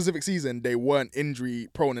if in that specific season they weren't injury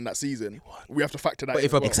prone in that season, we have to factor that. But in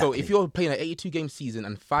if as well. so, if you're playing an 82-game season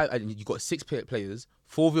and you got 6 players,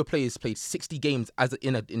 4 of your players played 60 games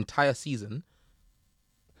in an entire season.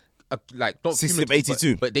 Like not 60 cumulative,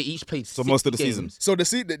 82. but they each played. So 60 most of the games.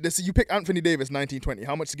 season. So you pick Anthony Davis 1920.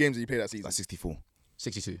 How much games did he play that season? Like 64.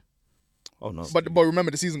 62. Oh, no. But remember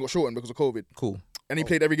the season got shortened because of COVID, Cool. and he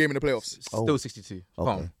played every game in the playoffs. Still 62. Okay.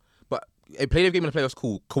 Calm. But he played every game in the playoffs.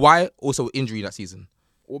 Cool. Kawhi also injury that season.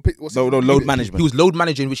 What's No, he- load He management. was load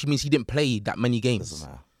managing, which means he didn't play that many games. Doesn't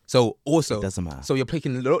matter. So also, It doesn't matter. So you're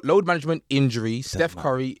picking load management, injury, Steph matter.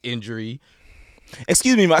 Curry injury.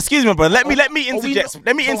 Excuse me, bro. Let me interject.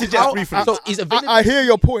 Let me interject briefly. So is I hear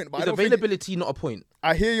your point, but I is don't think availability not a point?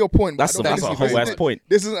 I hear your point. But That's I don't a think whole this ass point.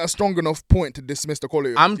 This isn't a strong enough point to dismiss the quality.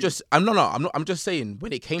 of the team. I'm just saying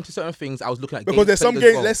when it came to certain things, I was looking at Because there's some played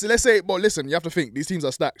as games. well. Let's say, but listen, you have to think these teams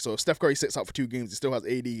are stacked. So if Steph Curry sits out for 2 games, he still has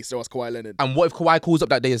AD, he still has Kawhi Leonard, And what if Kawhi calls up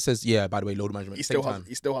that day and says, "Yeah, by the way, load management." he Same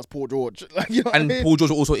still time. has Paul George. Like, you know what I And mean? Paul George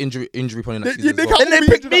was also injury prone in that They season. as can't well. all Then be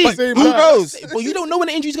they pick injured at me. the same Who time. knows? Well, you don't know when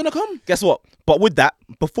the injury's gonna come. Guess what? But with that,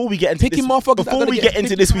 before we get into Picking motherfuckers that before gonna we get get into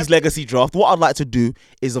 50 this week's legacy draft, what I'd like to do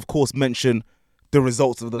is, of course, mention the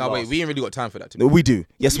results of the No, last. wait, we ain't really got time for that. No, we do.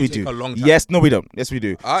 Yes, we take do. a long time. Yes, no, we don't. Yes, we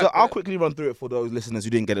do. Alright, So I'll bet. quickly run through it for those listeners who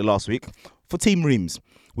didn't get it last week. For Team Reams,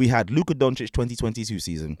 we had Luka Doncic 2022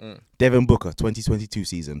 season, Devin Booker 2022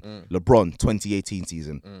 season, LeBron 2018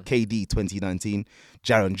 season, KD 2019,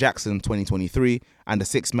 Jaren Jackson 2023, and the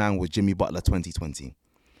sixth man was Jimmy Butler 2020.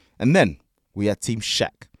 And then we had Team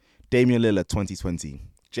Shaq, Damian Lillard 2020,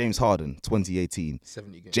 James Harden 2018,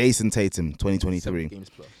 70 games. Jason Tatum 2023, 70 games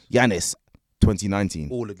plus. Giannis 2019,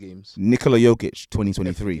 All the games. Nikola Jokic Every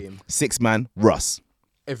 2023, game. sixth man Russ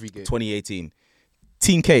Every game. 2018,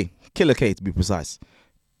 Team K, Killer K to be precise,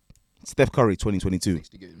 Steph Curry 2022,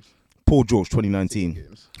 60 games. Paul George 2019,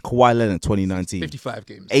 games. Kawhi Leonard 2019, 55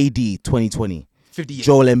 games. AD 2020, 58.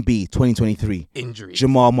 Joel Embiid 2023, Injury.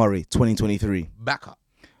 Jamal Murray 2023. Back up.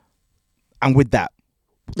 And with that,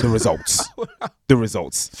 the results. The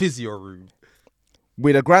results. Physio room.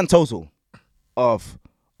 With a grand total of,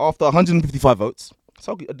 after 155 votes,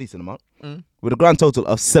 so a decent amount, with a grand total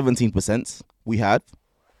of 17%, we had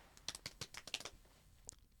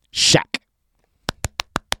Shaq.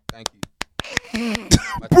 Thank you.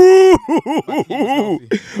 Boo!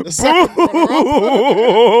 The second runner-up.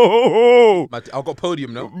 Boo! I've got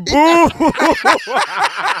podium now.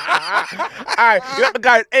 Alright, you got the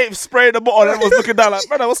guy eighth spraying the bottle and was looking down like,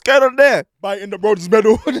 brother, what's going on there? Biting the bronze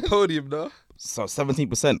medal. Podium now. So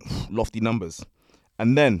 17%, lofty numbers.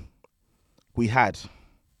 And then we had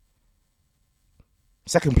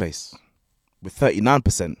second place with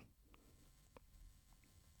 39%,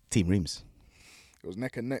 Team Reams. It was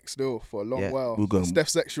neck and neck still for a long Yeah, while. we're going- Steph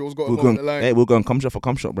Sexuals got We're him over going, the line. hey, we're going come shot for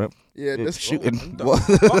come shot, bro. Yeah, this shooting. Fuck, What?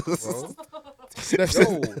 bro. Steph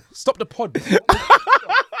Yo, stop the pod.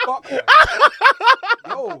 Fuck.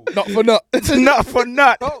 Yo. not for nut. Nut for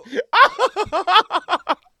nut. Yo.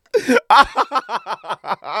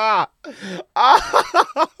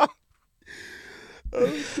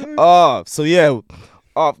 So yeah.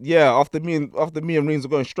 After me and Reams were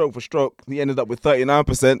going stroke for stroke, he ended up with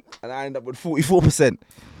 39% and I ended up with 44%.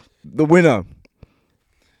 The winner,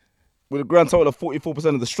 with a grand total of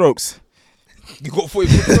 44% of the strokes. You got 40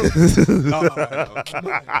 minutes. No.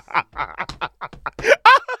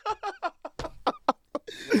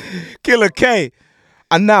 Killer K.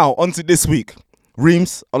 And now onto this week.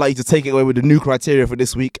 Reams, I'd like you to take it away with the new criteria for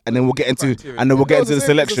this week, and then we'll get into Criteria. and then we'll get No, into the it's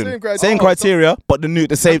the same- it's the selection. same criteria. Same Oh, criteria, but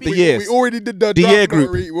the same the years. We already did the The draft year group.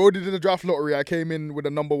 lottery. We already did the draft lottery. I came in with a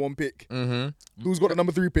number 1 pick. Mm-hmm. Who's got the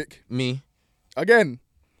number 3 pick? Me. Again.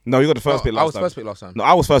 No, you got the first pick last I was time. first pick last time. No,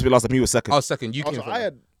 I was first pick last time. He was second. I was second. You Oh, came so from I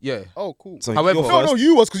had. Yeah. Oh, cool. So However- you're No, first.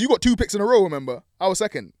 you was because you got 2 picks in a row. Remember, I was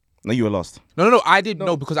second. No, you were last. No. I did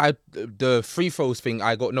no because the free throws thing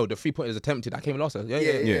I got the 3 pointers attempted. I came last. Yeah.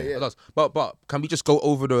 Yeah. I lost. But can we just go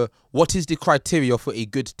over what is the criteria for a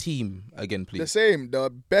good team again, The please? same.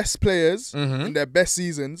 The best players Mm-hmm. in their best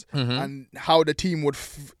seasons and how the team would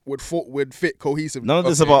fit cohesively. None of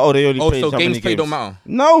this Okay. about they only played So how games many played games. don't matter.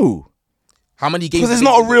 No, How many games? because it's did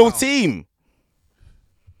not they a do real don't matter? team.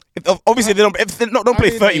 Obviously, they don't. If they don't I play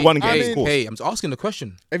mean, 31 I games, mean- of course. Hey, I'm just asking the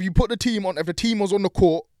question. If you put the team on, if the team was on the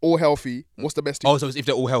court all healthy, what's the best team? Oh, so it's if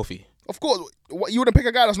they're all healthy. Of course, you wouldn't pick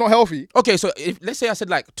a guy that's not healthy. Okay, so if let's say I said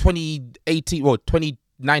like 2018 or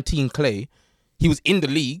 2019 Clay, he was in the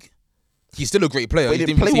league. He's still a great player. But he He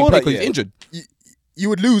didn't didn't play see him well play that because he's year. injured. You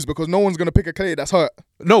would lose because no one's gonna pick a Clay that's hurt.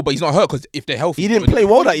 No, but he's not hurt because if they're healthy, He didn't play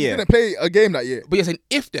well that He year. didn't play a game that year. But you're saying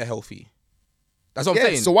if they're healthy. That's what I'm Yeah,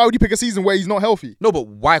 saying. so why would you pick a season where he's not healthy? No, but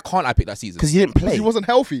why can't I pick that season? Because he didn't play. He wasn't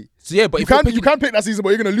healthy. So yeah, but You if you're can't picking- you can't pick that season, but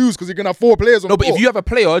you're gonna lose because you're gonna have 4 players on No, the but court. if you have a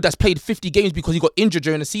player that's played 50 games because he got injured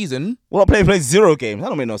during the season. Well, I played 0 games. That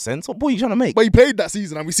don't make no sense. What point are you trying to make? But he played that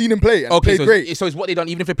season, and we seen him play. And Okay, he so played great. it's what they done.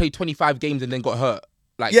 Even if they played 25 games and then got hurt.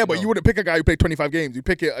 Like Yeah, but you wouldn't pick a guy who played 25 games. You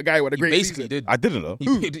pick a guy with a he great basically season. did. I didn't know. He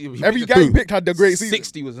Who? picked- he Every picked guy a- he picked had the great season.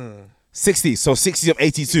 60 was. 60. So 60 of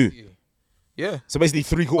 82. Yeah. So basically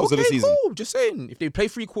 3/4 of the Okay, season. cool. Just saying. If they play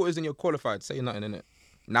 3/4 and you're qualified, say nothing in it.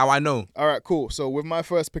 Now I know. All right, cool. So with my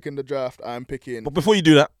first pick in the draft, I'm picking. But before you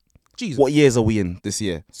do that, Jesus. what years are we in this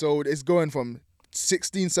year? So it's going from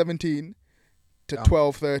 16-17 to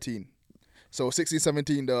 12-13. So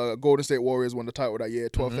 16-17, the Golden State Warriors won the title that year.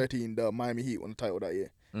 12-13, the Miami Heat won the title that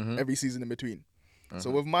year. Every season in between. So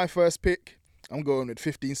with my first pick, I'm going with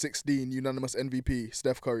 15-16 unanimous MVP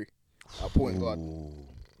Steph Curry at point guard.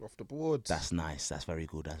 Off the board. That's nice. That's very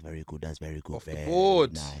good. That's very good. That's very good. Off the Very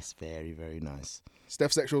board. Nice. Very, very nice.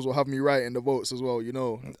 Steph Sexuals will have me right in the votes as well, you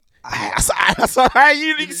know. You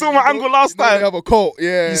saw my angle last You know they time. have a cult,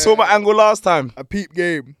 yeah. You saw my angle last time. A peep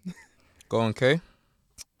game. Go on, Kay.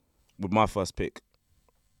 With my first pick,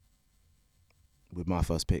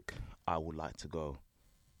 I would like to go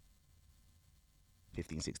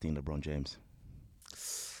 15-16 LeBron James.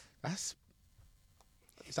 Is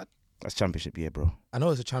that? That's championship year, bro. I know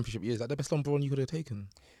it's a championship year. Is that the best LeBron you could have taken?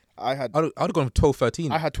 I had I'd have gone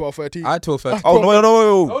 12-13. I had 12-13. I had 12-13. Oh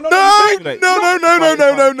no! No.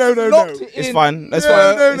 It's fine. It's No,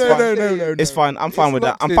 fine. no, It's no, fine. no, no, no, It's fine. I'm fine with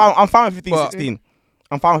that. locked I'm fine with But- 15-16.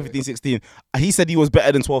 I'm fine with 15-16. He said he was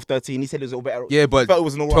better than 12-13. He said he was a little better. Yeah, but He felt it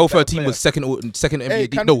was an all right 12-13 player. was second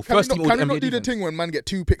NBA. Hey, First team all can we NBA not do the defense. thing when man get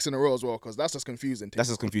 2 picks in a row as well? Because that's just confusing. That's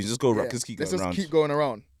just confusing. Just go around. Just keep Let's going just around. keep going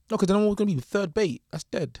around. No, because then I'm always going to be third bait. That's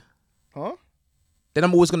dead. Huh? Then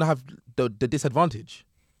I'm always going to have the disadvantage.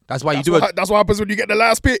 That's why That's you do what, it. that's what happens when you get the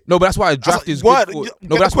last pick. No, but that's why a draft is what? good. Get No,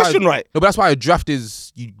 but that's the question right. No, but that's why a draft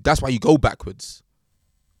is. That's why you go backwards,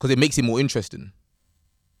 because it makes it more interesting.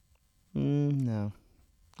 No.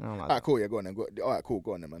 I don't like All that. right, cool. Yeah, go on then. All right, cool.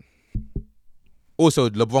 Go on then, man. Also,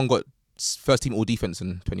 LeBron got first team all defense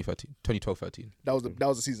in 2012-13. That was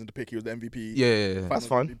the season to pick. He was the MVP. Yeah. Finals That's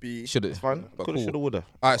fine. MVP. Should It's have. fine. But Coulda, cool. shoulda, woulda.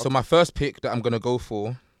 All right, so my first pick that I'm gonna go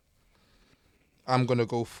for. I'm gonna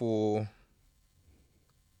go for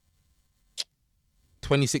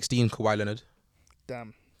 2016 Kawhi Leonard.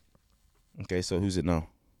 Damn, Okay, so who's it now?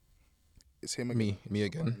 it's him again. Me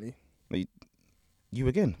again. Finally. You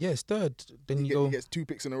again? Yeah, it's third. Then He, you get- go. he gets 2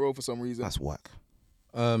 picks in a row for some reason. That's whack.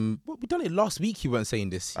 Well, we done it last week. You weren't saying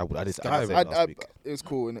this. I did Guy, I said last week. It was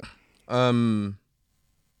cool, innit?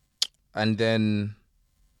 And then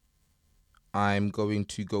I'm going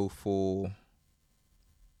to go for.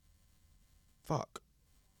 Fuck.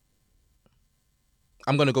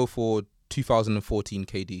 I'm gonna go for 2014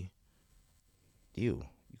 KD. You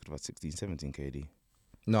could have had 16-17 KD.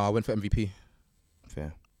 No, I went for MVP.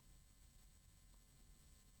 Fair.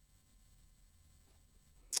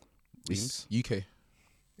 Reams? It's UK.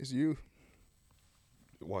 It's you.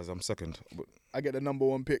 Why is I'm second? I get the number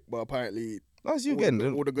 1 pick, but apparently No, it's you all again. the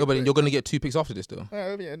good No, but players- you're gonna get 2 picks after this though.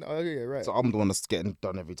 yeah, right. So I'm the one that's getting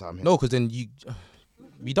done every time here. No, because then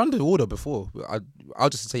we done the order before. I'll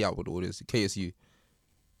just say out what the order is. KSU.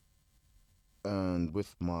 And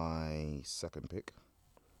with my second pick,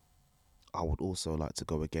 I would also like to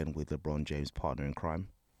go again with LeBron James' partner in crime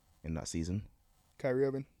in that season, Kyrie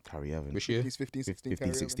Irving. Kyrie Irving. Which year? He's 15-16.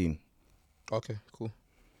 15-16. Okay, cool.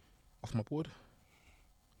 Off my board.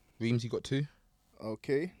 Reams, you got 2.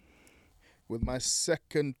 Okay. With my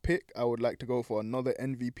second pick, I would like to go for another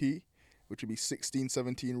MVP, which would be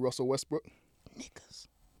 16-17 Russell Westbrook. Niggas.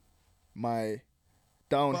 My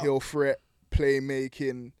downhill threat,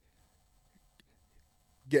 playmaking,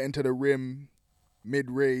 getting to the rim,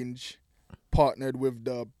 mid-range, partnered with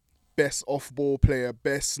the best off-ball player,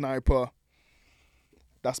 best sniper.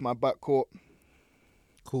 That's my backcourt.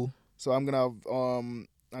 Cool. So I'm gonna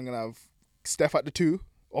have Steph at the 2,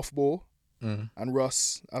 off ball, and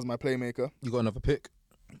Russ as my playmaker. You got another pick.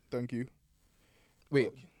 Thank you.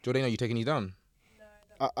 Wait, Jordan, are you taking these down?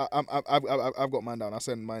 I've got mine down. I'll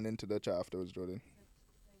send mine into the chat afterwards, Jordan.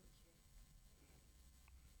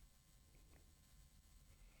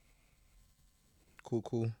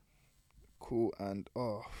 Cool. Cool. And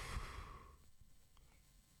I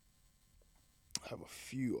have a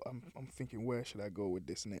few. I'm thinking, where should I go with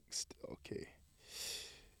this next? Okay.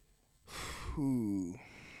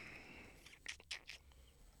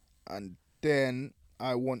 And then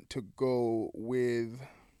I want to go with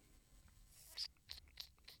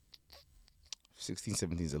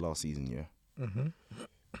 16-17 is the last season, yeah.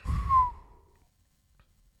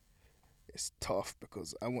 it's tough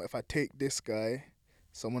because if I take this guy,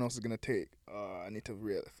 someone else is gonna take. I need to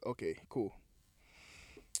real. Okay, cool.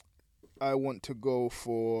 I want to go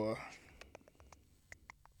for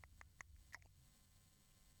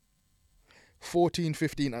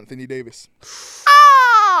 14-15 Anthony Davis.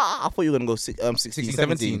 I thought you were going to go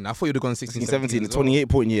 16-17. I thought you'd have gone 16-17. 16-17, the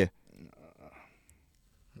 28-point year.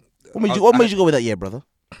 What made you go with that year, brother?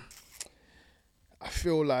 I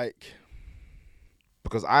feel like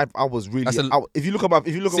Because I was really. That's If you look at my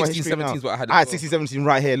history 16-17 now, is what I had. I had 16-17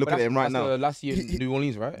 right here. Look at him right now. Last year in New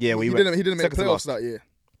Orleans, right? Yeah, he didn't make the playoffs that year.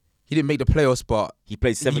 He didn't make the playoffs, but He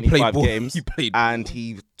played 75 ball. games. He played and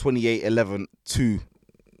he 28-11-2.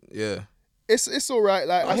 yeah. It's all right.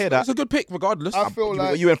 Like I hear that. It's a good pick, regardless. I feel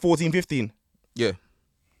like You went 14-15. Yeah.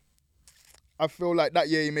 I feel like that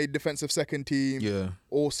year he made defensive second team, Yeah.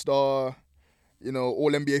 All-Star,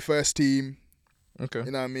 All NBA first team. Okay.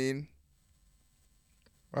 You know what I mean?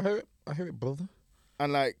 I hear it, brother.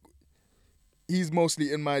 And like he's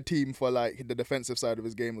mostly in my team for like the defensive side of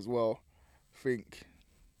his game as well. Think.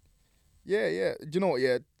 Yeah. Do you know what?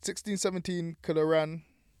 Yeah, 16-17 could have ran,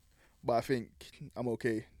 but I think I'm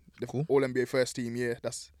okay. The Cool. All NBA first team, yeah.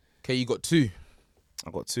 That's Okay, you got 2.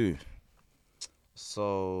 I got 2.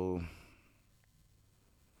 So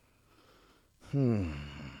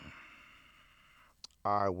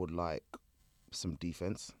I would like some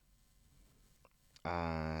defense,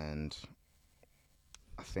 and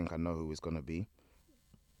I think I know who it's gonna be.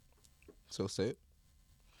 So say it.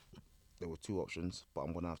 There were two options, but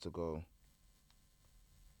I'm gonna have to go.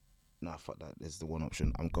 Nah, fuck that. There's the one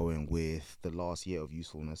option. I'm going with the last year of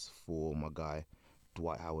usefulness for my guy,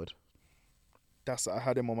 Dwight Howard. I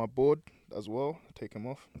had him on my board as well. Take him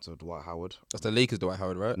off. So Dwight Howard. That's the Lakers, Dwight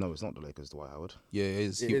Howard, right? No, it's not the Lakers, Dwight Howard. Yeah, it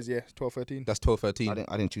is. It is, yeah. 12-13. That's 12-13.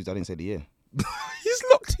 I didn't choose. I didn't say the year. He's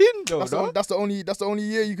locked in, though. That's the only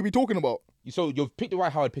year you could be talking about. So you've picked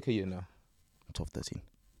Dwight Howard. Pick a year now. 12-13.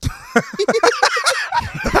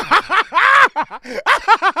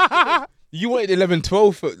 You wanted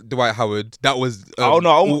 11-12 for Dwight Howard. That was. Oh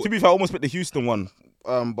no! To be fair, I almost picked the Houston one,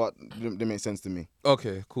 but it didn't make sense to me.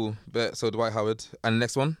 Okay, cool. Bet. So Dwight Howard. And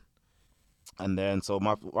next one? And then, so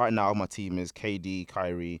right now my team is KD,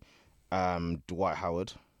 Kyrie, Dwight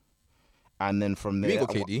Howard, and then from there, You ain't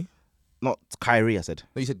got KD. Not Kyrie. I said.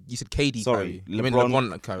 No, you said KD. Sorry, Kyrie. You mean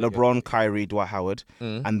LeBron, Kyrie. LeBron, Kyrie, Dwight Howard,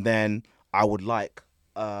 Mm. and then I would like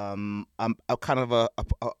a kind of a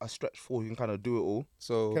stretch four who can kind of do it all.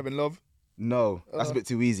 So Kevin Love. No, that's a bit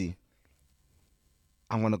too easy.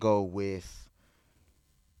 I'm gonna go with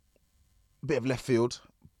a bit of left field,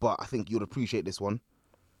 but I think you'd appreciate this one.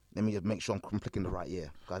 Let me just make sure I'm picking the right year.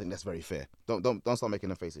 I think that's very fair. Don't start making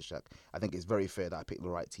them faces, Shaq. I think it's very fair that I picked the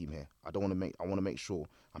right team here. I want to make sure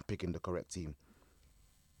I'm picking the correct team.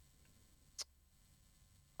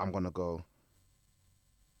 I'm gonna go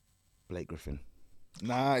Blake Griffin.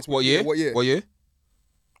 Nice. what year? What year? What year?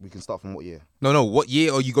 We can start from what year? No. What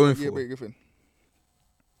year are you going Yeah, for? Blake Griffin.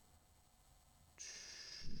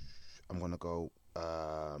 I'm gonna go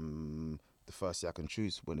the first year I can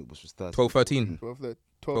choose when it was 13. 12-13.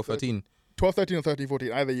 12-13 or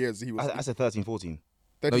 13-14. Either years he was. I said 13-14.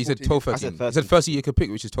 No, you said 13-14. 12-13. I said You 13. said first year you could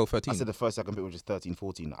pick, which is 12-13. I said the first year I can pick was just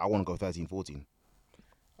 13-14. I want to go 13-14.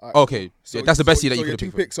 Alright, Okay, so yeah, that's the best year that you so could have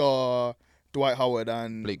your picked. two picks are Dwight Howard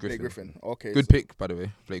and Blake Griffin. Okay. Good so pick, by the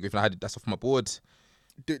way. Blake Griffin. That's off my board.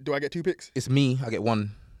 Do I get two picks? It's me. I get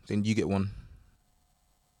one. Then you get one.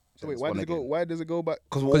 So wait, it's why one does it go? again. Why does it go back?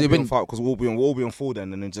 Because Because you've been- we'll be on 4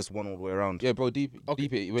 then, and then just one all the way around. Yeah, bro. Deep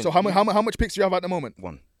it. You went- So how much picks do you have at the moment?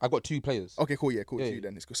 One. I got 2 players. Okay, cool. Yeah, cool. Yeah, Two yeah.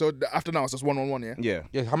 then. It's cool. So after now, it's just 1-on-1. Yeah. Yeah.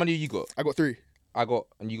 Yeah. How many you got? I got 3, I got,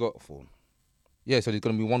 and you got 4. Yeah, so there's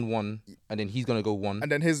gonna be 1-1, and then he's gonna go 1.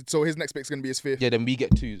 and then his next pick's gonna be his 5th. Yeah, then we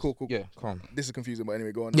get 2s. Cool. Yeah, calm. This is confusing, but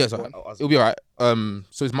anyway, go on. Yeah, Go so on. it'll be alright.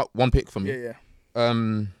 So it's my 1 pick for me. Yeah. I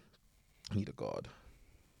need a guard.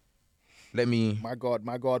 Let me. My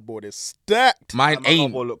guard board is stacked. Mine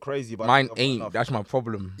ain't. Will look crazy, but Mine ain't. That's my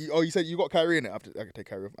problem. You said you got Kyrie in it. I can take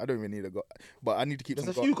Kyrie. I don't even need a guard, but I need to keep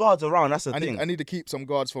There's some a few guards around. That's the I thing. need to keep some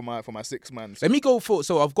guards for my 6 man. Let me go for.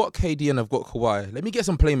 So I've got KD and I've got Kawhi. Let me get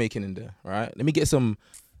some playmaking in there. All right. Let me get some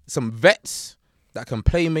vets that can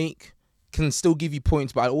play make, can still give you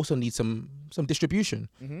points, but I also need some distribution.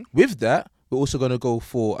 Mm-hmm. With that, we're also gonna go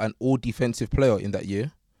for an all defensive player in that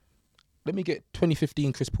year. Let me get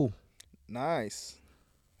 2015 Chris Paul. Nice.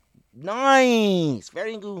 Nice.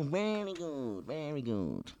 Very good. Very good. Very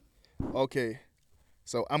good. Okay,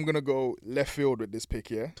 so I'm gonna go left field with this pick.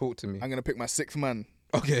 Yeah, Talk to me. I'm gonna pick my 6th man.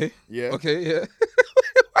 Okay. Yeah. Okay. Yeah.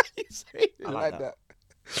 Why you saying it I like like that?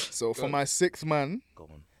 So for my 6th man, Go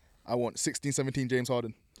on. I want 16-17 James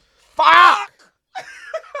Harden. Fuck.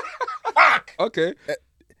 Okay.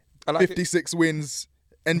 I like it. 56 wins.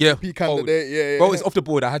 Yeah, MVP candidate. Yeah. Bro, it's off the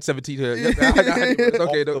board. I had 17 here. Yeah, it's okay.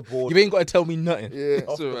 Off the though. board. You ain't got to tell me nothing. Yeah. Off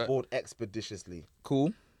It's the alright. board expeditiously.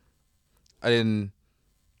 Cool. And then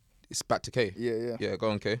it's back to K. Yeah. Yeah,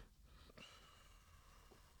 go on, K.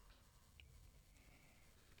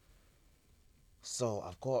 So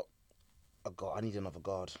I need another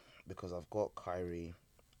guard because I've got Kyrie,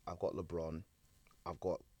 I've got LeBron, I've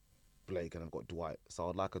got Blake, and I've got Dwight. So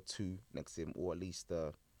I'd like a 2 next to him, or at least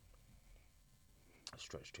a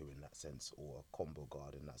stretch 2 in that sense, or a combo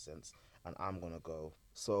guard in that sense. And I'm gonna go.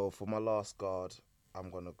 So for my last guard, I'm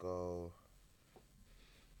gonna go.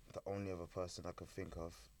 The only other person I can think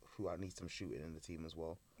of who I need some shooting in the team as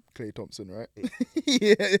well. Klay Thompson, right? It-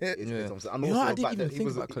 yeah. It's Yeah. Klay Thompson. And You know, also I the didn't fact that even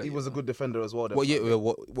think about Klay, he was a good defender as well. What year?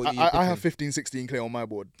 What year you I have picking? 15-16 Klay on my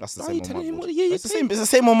board. That's the Why are same you on telling my him board. what year you It's the same. It's the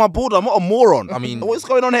same on my board. I'm not a moron. I mean- what's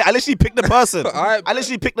going on here? I literally picked the person. Alright, I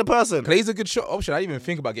literally picked the person Clay's a good shot option. I didn't even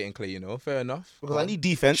think about getting Clay, you know. Fair enough. because I need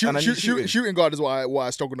defense and I need shooting. Shooting guard is what I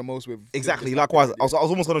struggle the most with. Exactly. Likewise, I was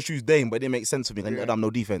almost gonna choose Dame, but it didn't make sense for me. I Yeah. have no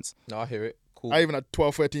defense. No, I hear it. Cool. I even had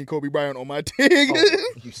 12-13 Kobe Bryant on my team.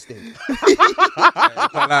 You stink.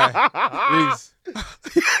 Can't lie. Reese.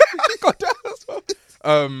 God damn, that's what-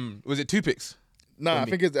 was it 2 picks? Nah, I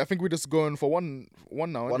think we're just going for one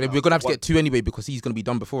now. One innit? We're gonna have to get 2 anyway because he's gonna be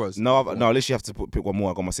done before us. No, at least you have to pick one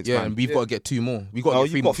more. I got my 6 Yeah, man. and we've got to get 2 more. We got No, to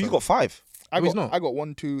get 3 you more. got 5. I he's got not. I got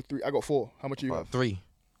 1, 2, 3. I got 4. How much you got? 3.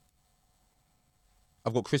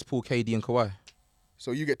 I've got Chris Paul, KD, and Kawhi.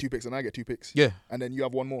 So you get 2 picks and I get 2 picks. Yeah, And then you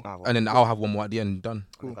have one more. and then I'll have one more at the end. Done.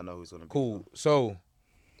 I think I know who's gonna be. Cool. So,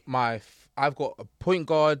 I've got a point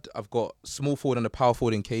guard. I've got small forward and a power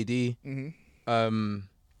forward in KD. Mm-hmm.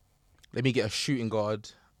 Let me get a shooting guard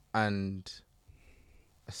and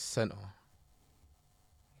a center.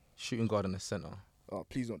 Shooting guard and a center. Oh,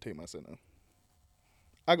 please don't take my center.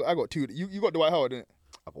 I got 2. You got Dwight Howard, didn't it?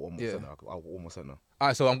 I got one more Yeah. center. I got one more center. All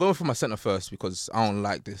right, so I'm going for my center first because I don't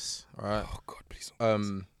like this. All right. Oh God, please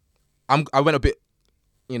don't. I went a bit,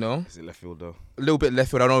 you know, Is it left field though? a little bit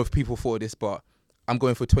left field. I don't know if people thought of this, but I'm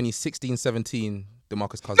going for 2016-17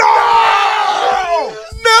 DeMarcus Cousins.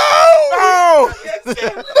 No!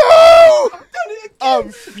 I'm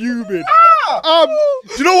fuming.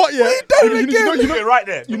 Do you know what? Yeah, you know, right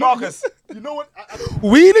there. You Marcus. you know what?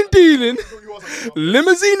 Wheeling, dealing,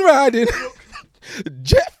 limousine riding,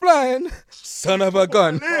 jet flying, son of a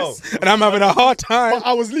gun, and I'm having a hard time.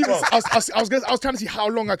 I was leaving. I was trying to see how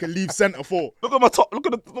long I could leave center for. Look at my top. Look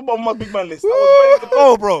at the bottom of my big man list. I was ready to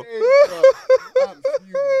go, bro. I'm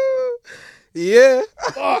fuming. Yeah,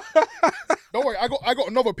 Don't worry, I got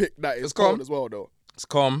another pick that is It's calm. cold as well though. it's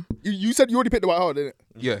calm. You said you already picked the White Howard, didn't it?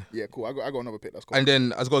 Yeah, Yeah, cool. I got another pick that's cool. and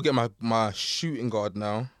then I was gonna get my shooting guard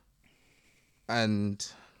now, and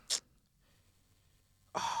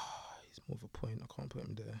he's more of a point. I can't put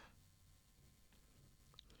him there.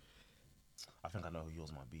 I think I know who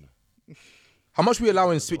yours might be. How much we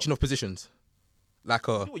allowing switching of positions? Like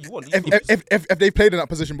Do what you want. If they played in that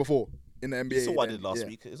position before in the NBA, You saw what I then, did last yeah.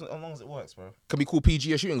 week. As long as it works, bro. can we call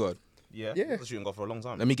PG a shooting guard? Yeah. Yeah. I was shooting golf for a long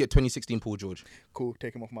time. Let me get 2016 Paul George. Cool,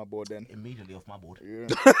 take him off my board then. Immediately off my board. Yeah.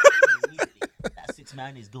 Immediately. That 6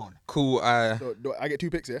 man is gone. Cool. So do I get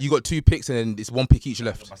 2 picks, yeah? You got 2 picks and then it's 1 pick each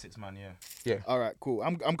left. My 6 man, yeah. All right, cool.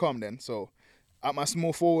 I'm calm then. So at my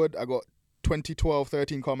small forward, I got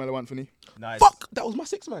 2012-13 Carmelo Anthony. Nice. Fuck, that was my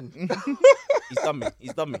 6 man. He's done me.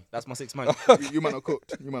 He's done me. That's my 6 man. You man are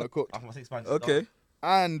cooked. You man are cooked. That's my 6 man. Okay.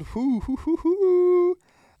 And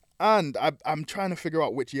and I'm trying to figure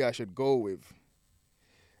out which year I should go with.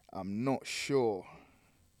 I'm not sure,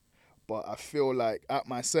 but I feel like at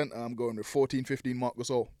my center I'm going with 14-15 Marc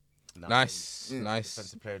Gasol. Nice.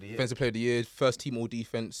 Defensive player of the year. Defensive player of the year, first team all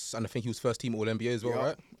defense, and I think he was first team all NBA as well, Yeah,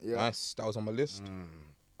 right? yeah. Nice. That was on my list.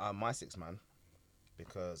 My 6 man,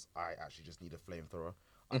 because I actually just need a flamethrower.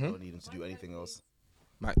 I don't need him to do anything else.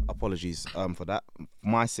 Mate. Apologies for that.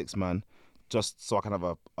 My 6 man, just so I can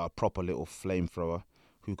have a proper little flamethrower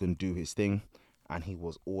who can do his thing. And he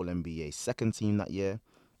was all NBA second team that year.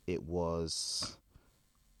 It was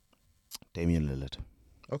Damian Lillard,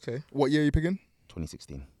 Okay. What year are you picking?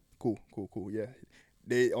 2016. Cool. Yeah.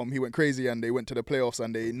 They he went crazy and they went to the playoffs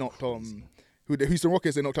and they knocked the Houston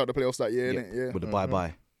Rockets. They knocked out the playoffs that year, innit? Yeah. With the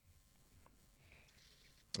bye-bye.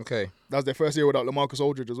 Okay. That was their first year without LaMarcus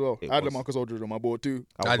Aldridge as well. It I had was. LaMarcus Aldridge on my board too.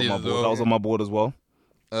 I did on my as board. well. That was on my board as well.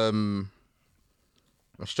 I'm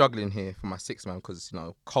struggling here for my 6 man because, you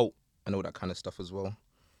know, Colt and all that kind of stuff as well.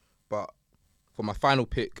 But for my final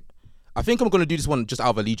pick, I think I'm going to do this one just out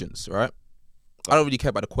of allegiance, right? I don't really care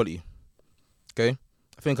about the quality. Okay?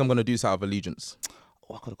 I think I'm going to do this out of allegiance.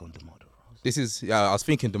 Oh, I could have gone DeMar DeRozan. This is, yeah, I was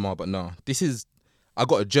thinking DeMar, but no. This is, I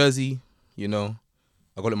got a jersey, you know.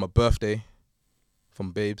 I got it on my birthday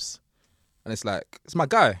from Babes. And it's like, it's my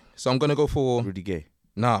guy. So I'm going to go for, Rudy Gay.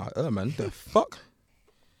 nah, man, the fuck?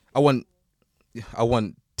 I want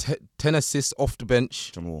 10 assists off the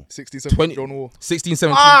bench. John Wall. 67 20 John Wall. 16,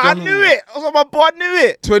 17. I knew it. I was on my board. I knew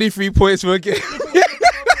it. 23 points per game.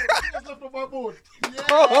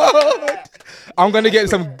 I'm gonna get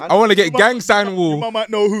some. I want to get gang sign You wall. man might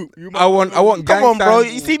know who. I want gang Come on, sign bro. wall.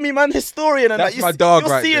 You see me, man, historian, and That's that. my dog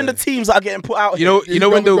You're right seeing there. the teams that are getting put out. You know when you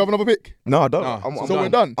have the another pick. No, I don't. No. I'm So we're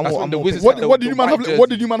done. That's when the Wizards What had did the you man white have? jersey. What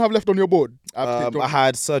did you man have left on your board? I've picked I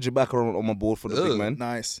had Serge Ibaka on my board for the big Ugh. man.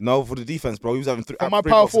 nice. No, for the defense, bro. He was having For my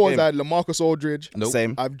power forwards, I had LaMarcus Aldridge. Nope.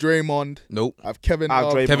 Same. I've Draymond. Nope. I've Kevin I have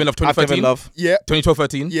Love. Draymond. Kevin Love, I have 2013. Kevin Love. Yeah.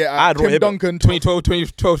 2012-13. Yeah. I had Tim Roy Hibbert. Duncan.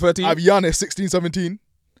 2012-13. I've Giannis 16-17.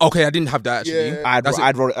 Okay, I didn't have that actually. Yeah. I had That's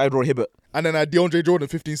it. Roy Hibbert. And then I had DeAndre Jordan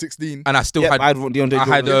 15-16. And I still Yep, had. I had DeAndre I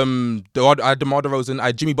had Jordan. I had DeMar DeRozan. I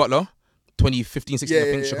had Jimmy Butler, 2015-16. Yeah, I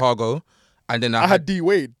think yeah. Chicago. And then I I had had D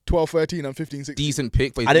Wade 12-13 and 15-16. decent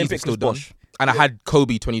pick, but I didn't his pick still Chris done. Bosh. And I had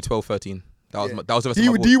Kobe 2012-13. That was Yeah. that was the rest of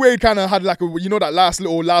my board. D Wade kind of had like a, you know, that last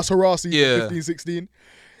hurrah season, Yeah. 15-16.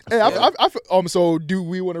 Hey, so do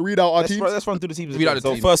we want to read out our teams? Let's run through the teams. Read out again. the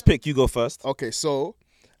So teams. first pick, you go first. Okay, so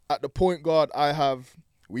At the point guard, I have,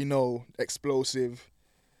 we know, explosive,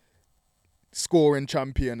 scoring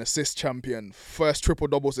champion, assist champion, first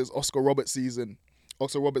triple-double since Oscar Robertson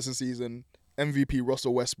season, MVP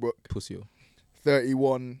Russell Westbrook, Pussy.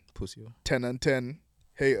 31, Pussy. 10 and 10,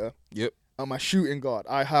 hater. Yep. And my shooting guard,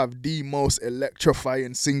 I have the most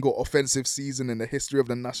electrifying single offensive season in the history of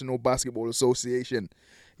the National Basketball Association.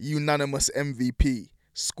 Unanimous MVP,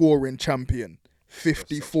 scoring champion,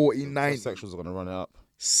 50, 40, 90. Sexuals are going to run it up.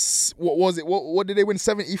 What was it? What did they win?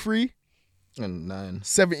 73? And 9.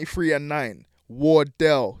 73 and 9.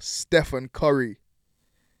 Wardell, Stephen Curry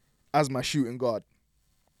as my shooting guard.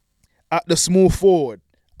 At the small forward,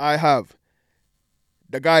 I have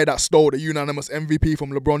the guy that stole the unanimous MVP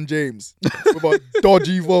from LeBron James with a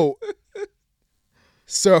dodgy vote.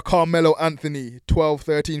 Sir Carmelo Anthony,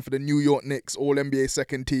 12-13 for the New York Knicks, All-NBA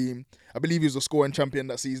second team. I believe he was a scoring champion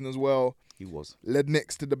that season as well. He was. Led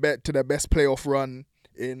Knicks to their best playoff run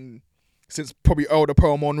since probably Elder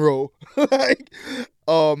Pearl Monroe. At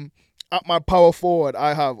my power forward,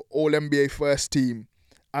 I have All-NBA first team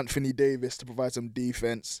Anthony Davis to provide some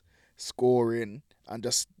defense, scoring, and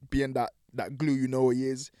just being that glue you know he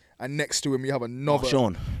is. And next to him, we have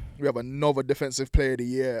another defensive player of the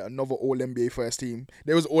year, another All-NBA first team.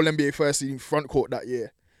 There was All-NBA first team front court that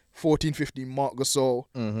year. 14-15 Marc Gasol,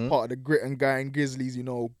 part of the Grit and Gang Grizzlies,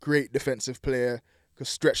 great defensive player, could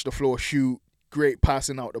stretch the floor, shoot, great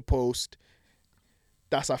passing out the post.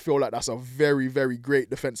 I feel like that's a very, very great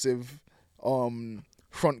defensive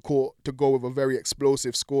front court to go with a very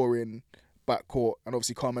explosive scoring back court. And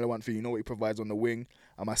obviously Carmelo Anthony, what he provides on the wing.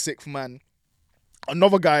 And my sixth man,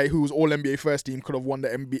 another guy who was All-NBA first team, could have won the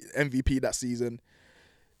MVP that season.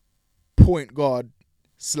 Point guard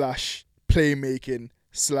 / playmaking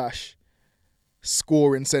 /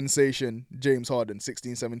 scoring sensation, James Harden,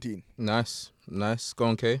 16-17. Nice. Go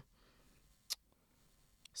on, Kay.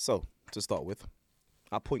 So, to start with,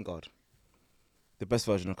 at point guard, the best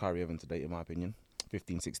version of Kyrie Irving to date, in my opinion.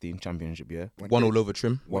 15-16 championship year. One all over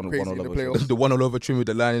trim. One crazy all in the over. playoffs. The one all over trim with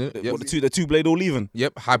the line in it. Yep. The two blade all even.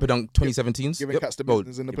 Yep. Hyperdunk 2017s. Giving Yep. cats the Gold.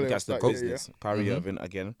 business in the Giving playoffs. cats the that year, business. Kyrie Irving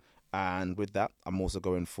again. And with that, I'm also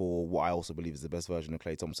going for what I also believe is the best version of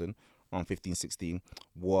Klay Thompson. On 15-16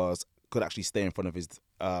 could actually stay in front of his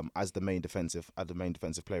as the main defensive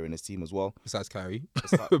player in his team as well. Besides Kyrie.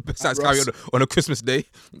 Besides Besides Russ. Kyrie on a Christmas day.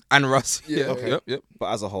 And Russ. Yeah, okay. Yep.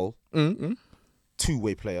 But as a whole, Mm-hmm.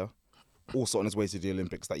 two-way player, also on his way to the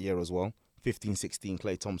Olympics that year as well. 15-16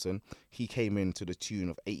 Klay Thompson. He came in to the tune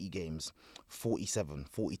of 80 games, 47,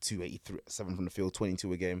 42, 83, 7 from the field,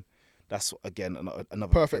 22 a game. That's, again,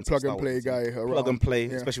 another Perfect defensive plug and style play with the team. guy. Plug and play,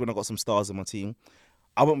 Yeah. especially when I got some stars in my team.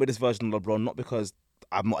 I went with this version of LeBron, not because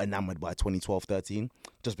I'm not enamored by 2012-13,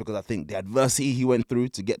 just because I think the adversity he went through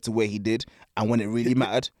to get to where he did, and when it really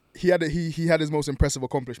mattered, He had his most impressive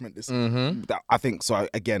accomplishment this season. I think so.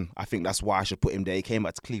 Again, I think that's why I should put him there. He came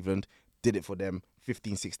back to Cleveland, did it for them.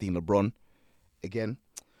 15-16 LeBron. Again,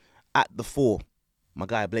 at the 4, my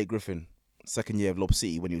guy Blake Griffin, second year of Lob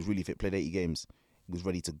City, when he was really fit, played 80 games, he was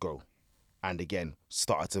ready to go. And again,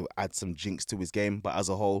 started to add some jinx to his game, but as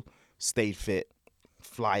a whole, stayed fit,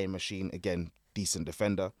 flying machine. Again, decent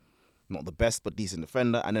defender, not the best, but decent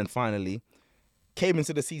defender. And then finally, came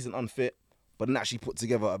into the season unfit, but then actually put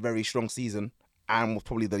together a very strong season, and was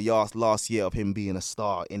probably the last year of him being a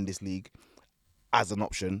star in this league as an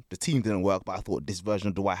option. The team didn't work, but I thought this version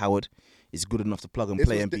of Dwight Howard is good enough to plug and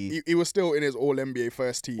play and be He was still in his All-NBA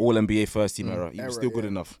first team. All-NBA first team era. He was Era, still good yeah.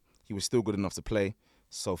 enough. He was still good enough to play.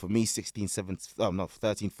 So for me,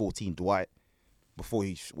 13-14 Dwight, before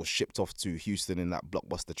he was shipped off to Houston in that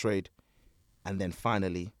blockbuster trade. And then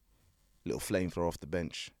finally, little flamethrower off the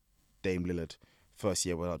bench, Dame Lillard. First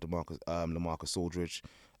year without LaMarcus Aldridge,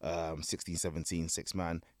 16-17, six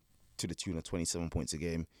man, to the tune of 27 points a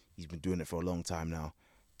game. He's been doing it for a long time now.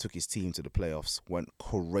 Took his team to the playoffs, went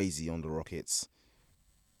crazy on the Rockets.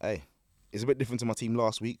 Hey, it's a bit different to my team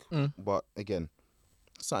last week, but again,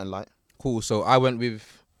 something light. Cool. So I went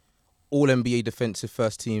with All NBA defensive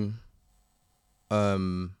first team.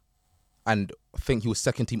 And I think he was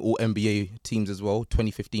second team All NBA teams as well.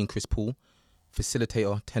 2015 Chris Paul,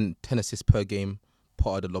 facilitator, 10 assists per game,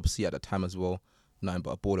 part of the Lob City at that time as well. Nothing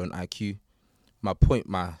but a baller on IQ. My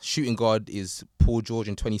shooting guard is Paul George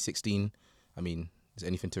in 2016. I mean, is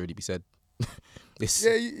anything to really be said? He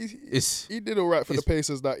did all right for the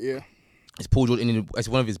Pacers that year. It's Paul George it's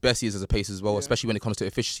one of his best years as a Pacer as well, especially when it comes to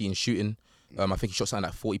efficiency and shooting. I think he shot something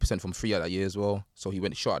like 40% from free at that year as well. So he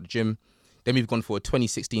went shot at the gym. Then we've gone for a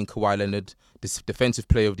 2016 Kawhi Leonard, this defensive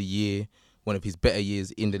player of the year, one of his better years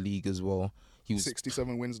in the league as well. He was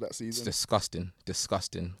 67 wins that season. disgusting. I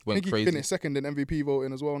Went think he crazy. finished second in MVP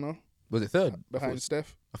voting as well now. Was it third? behind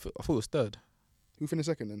Steph. I thought it was third. Who finished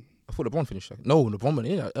second then? I thought LeBron finished second. No, LeBron went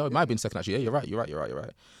in. Yeah, it might have been second actually. Yeah, you're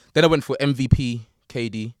right. Then I went for MVP,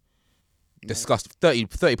 KD. Discussed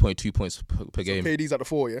 30.2 points per game. KD's at the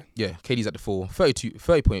 4, yeah? Yeah, KD's at the 4.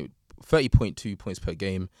 30.2 points per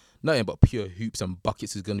game. Nothing but pure hoops and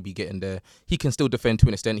buckets is going to be getting there. He can still defend to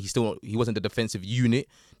an extent. He wasn't the defensive unit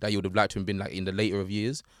that you would have liked to have been like in the later of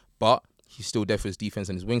years, but he's still there for his defense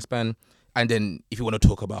and his wingspan. And then if you want to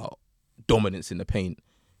talk about dominance in the paint,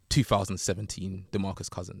 2017, DeMarcus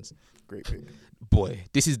Cousins. Great pick. Boy,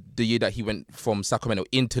 this is the year that he went from Sacramento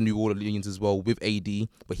into New Orleans as well with AD,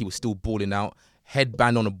 but he was still balling out.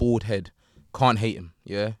 Headband on a bald head. Can't hate him,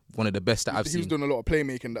 yeah? One of the best that I've seen. He was doing a lot of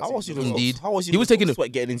playmaking. How was season. Indeed. How was He was taking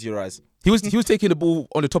sweat getting into your eyes? He was taking the ball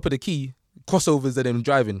on the top of the key, crossovers and then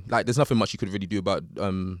driving. Like, there's nothing much you could really do about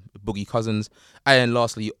Boogie Cousins. And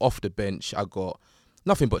lastly, off the bench, I got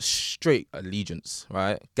nothing but straight allegiance,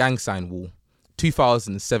 right? Gang sign wall.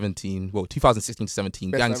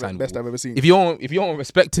 2016-17 gang sign Best wall. I've ever seen. If you don't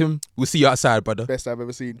respect him, we'll see you outside, brother. Best I've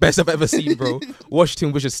ever seen. Best I've ever seen, bro.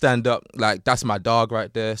 Washington Wizards stand up. Like, that's my dog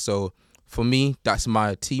right there. So for me, that's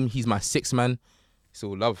my team. He's my sixth man. It's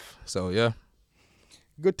all love. So yeah.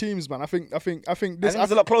 Good teams, man. I think this.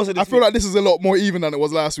 It's a lot closer. I feel like this is a lot more even than it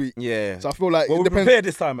was last week. Yeah. So I feel like Well, it we're depends. prepared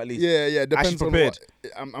this time at least. Yeah. Depends on prepared.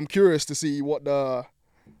 what. I'm curious to see what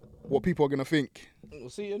people are gonna think. We'll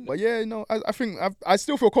see. But yeah, I think I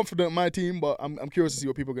still feel confident in my team, but I'm curious to see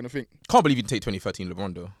what people are gonna think. Can't believe you take 2013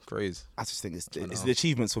 LeBron though. Crazy. I just think it's the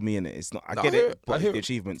achievements for me, innit? It's not. I Nah, get I hear it, it. but I hear it's the it.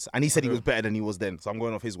 achievements. And he said he was better than he was then, so I'm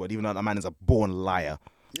going off his word. Even though that man is a born liar.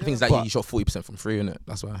 I think it's like he shot 40% from free, innit?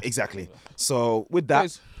 That's why. Exactly. So with that,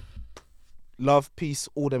 Guys, love, peace,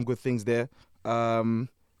 all them good things there.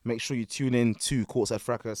 Make sure you tune in to Courtside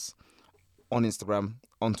Fracas on Instagram,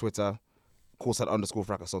 on Twitter,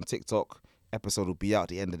 Courtside_Fracas on TikTok. Episode will be out at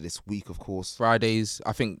the end of this week, of course. Fridays,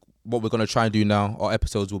 I think what we're going to try and do now, our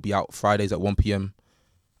episodes will be out Fridays at 1 p.m.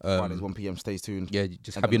 Fridays 1 p.m. Stay tuned. Yeah,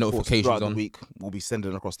 just And have your then, of course, notifications throughout on. the week. We'll be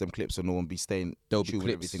sending across them clips, and no one be staying There'll be tuned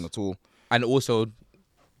with clips. everything at all. And also,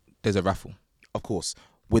 there's a raffle. Of course.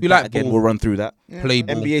 With You that like again, ball? we'll run through that. Play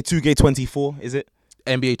ball. NBA 2K24, is it?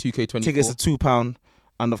 NBA 2K24. Tickets are £2,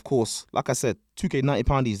 and of course, like I said, 2K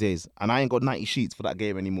 £90 these days, and I ain't got 90 sheets for that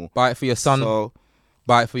game anymore. Buy it for your son. So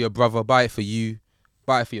Buy it for your brother. Buy it for you.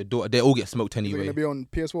 Buy it for your daughter. They all get smoked Is it anyway. gonna be on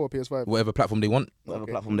PS4 or PS5? Whatever platform they want. whatever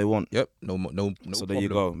Okay. platform they want. Yep. No. So there you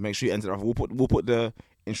go. Make sure you enter. We'll put the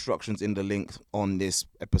instructions in the link on this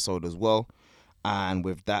episode as well. And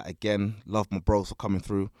with that, again, love my bros for coming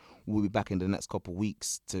through. We'll be back in the next couple of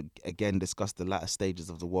weeks to again discuss the latter stages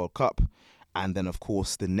of the World Cup. And then, of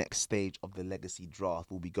course, the next stage of the legacy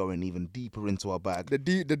draft will be going even deeper into our bag. The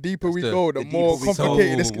deeper we the- go, the the more deeper we go.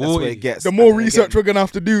 complicated That's where it gets. the more And research again- we're gonna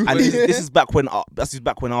have to do. And this is back when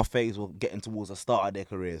our phase were getting towards the start of their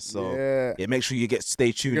careers. So Yeah. make sure you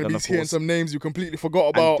stay tuned. You're And gonna of be hearing course, some names you completely forgot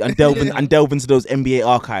about. and delve into those NBA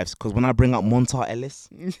archives. Because when I bring up Monta Ellis,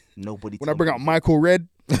 nobody. When I tells bring me. out Michael Red,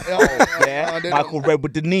 Yeah, they Michael Red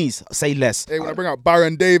with the knees. Say less. Hey, when I bring out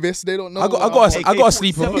Baron Davis, they don't know. I got a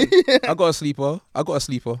sleeper. I got a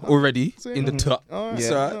sleeper already in the top. All right. Yeah,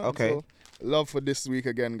 So, okay. So, love for this week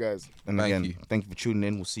again, guys. And Thank again, you. thank you for tuning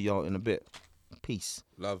in. We'll see y'all in a bit. Peace.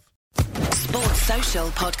 Love. Sports Social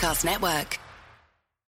Podcast Network.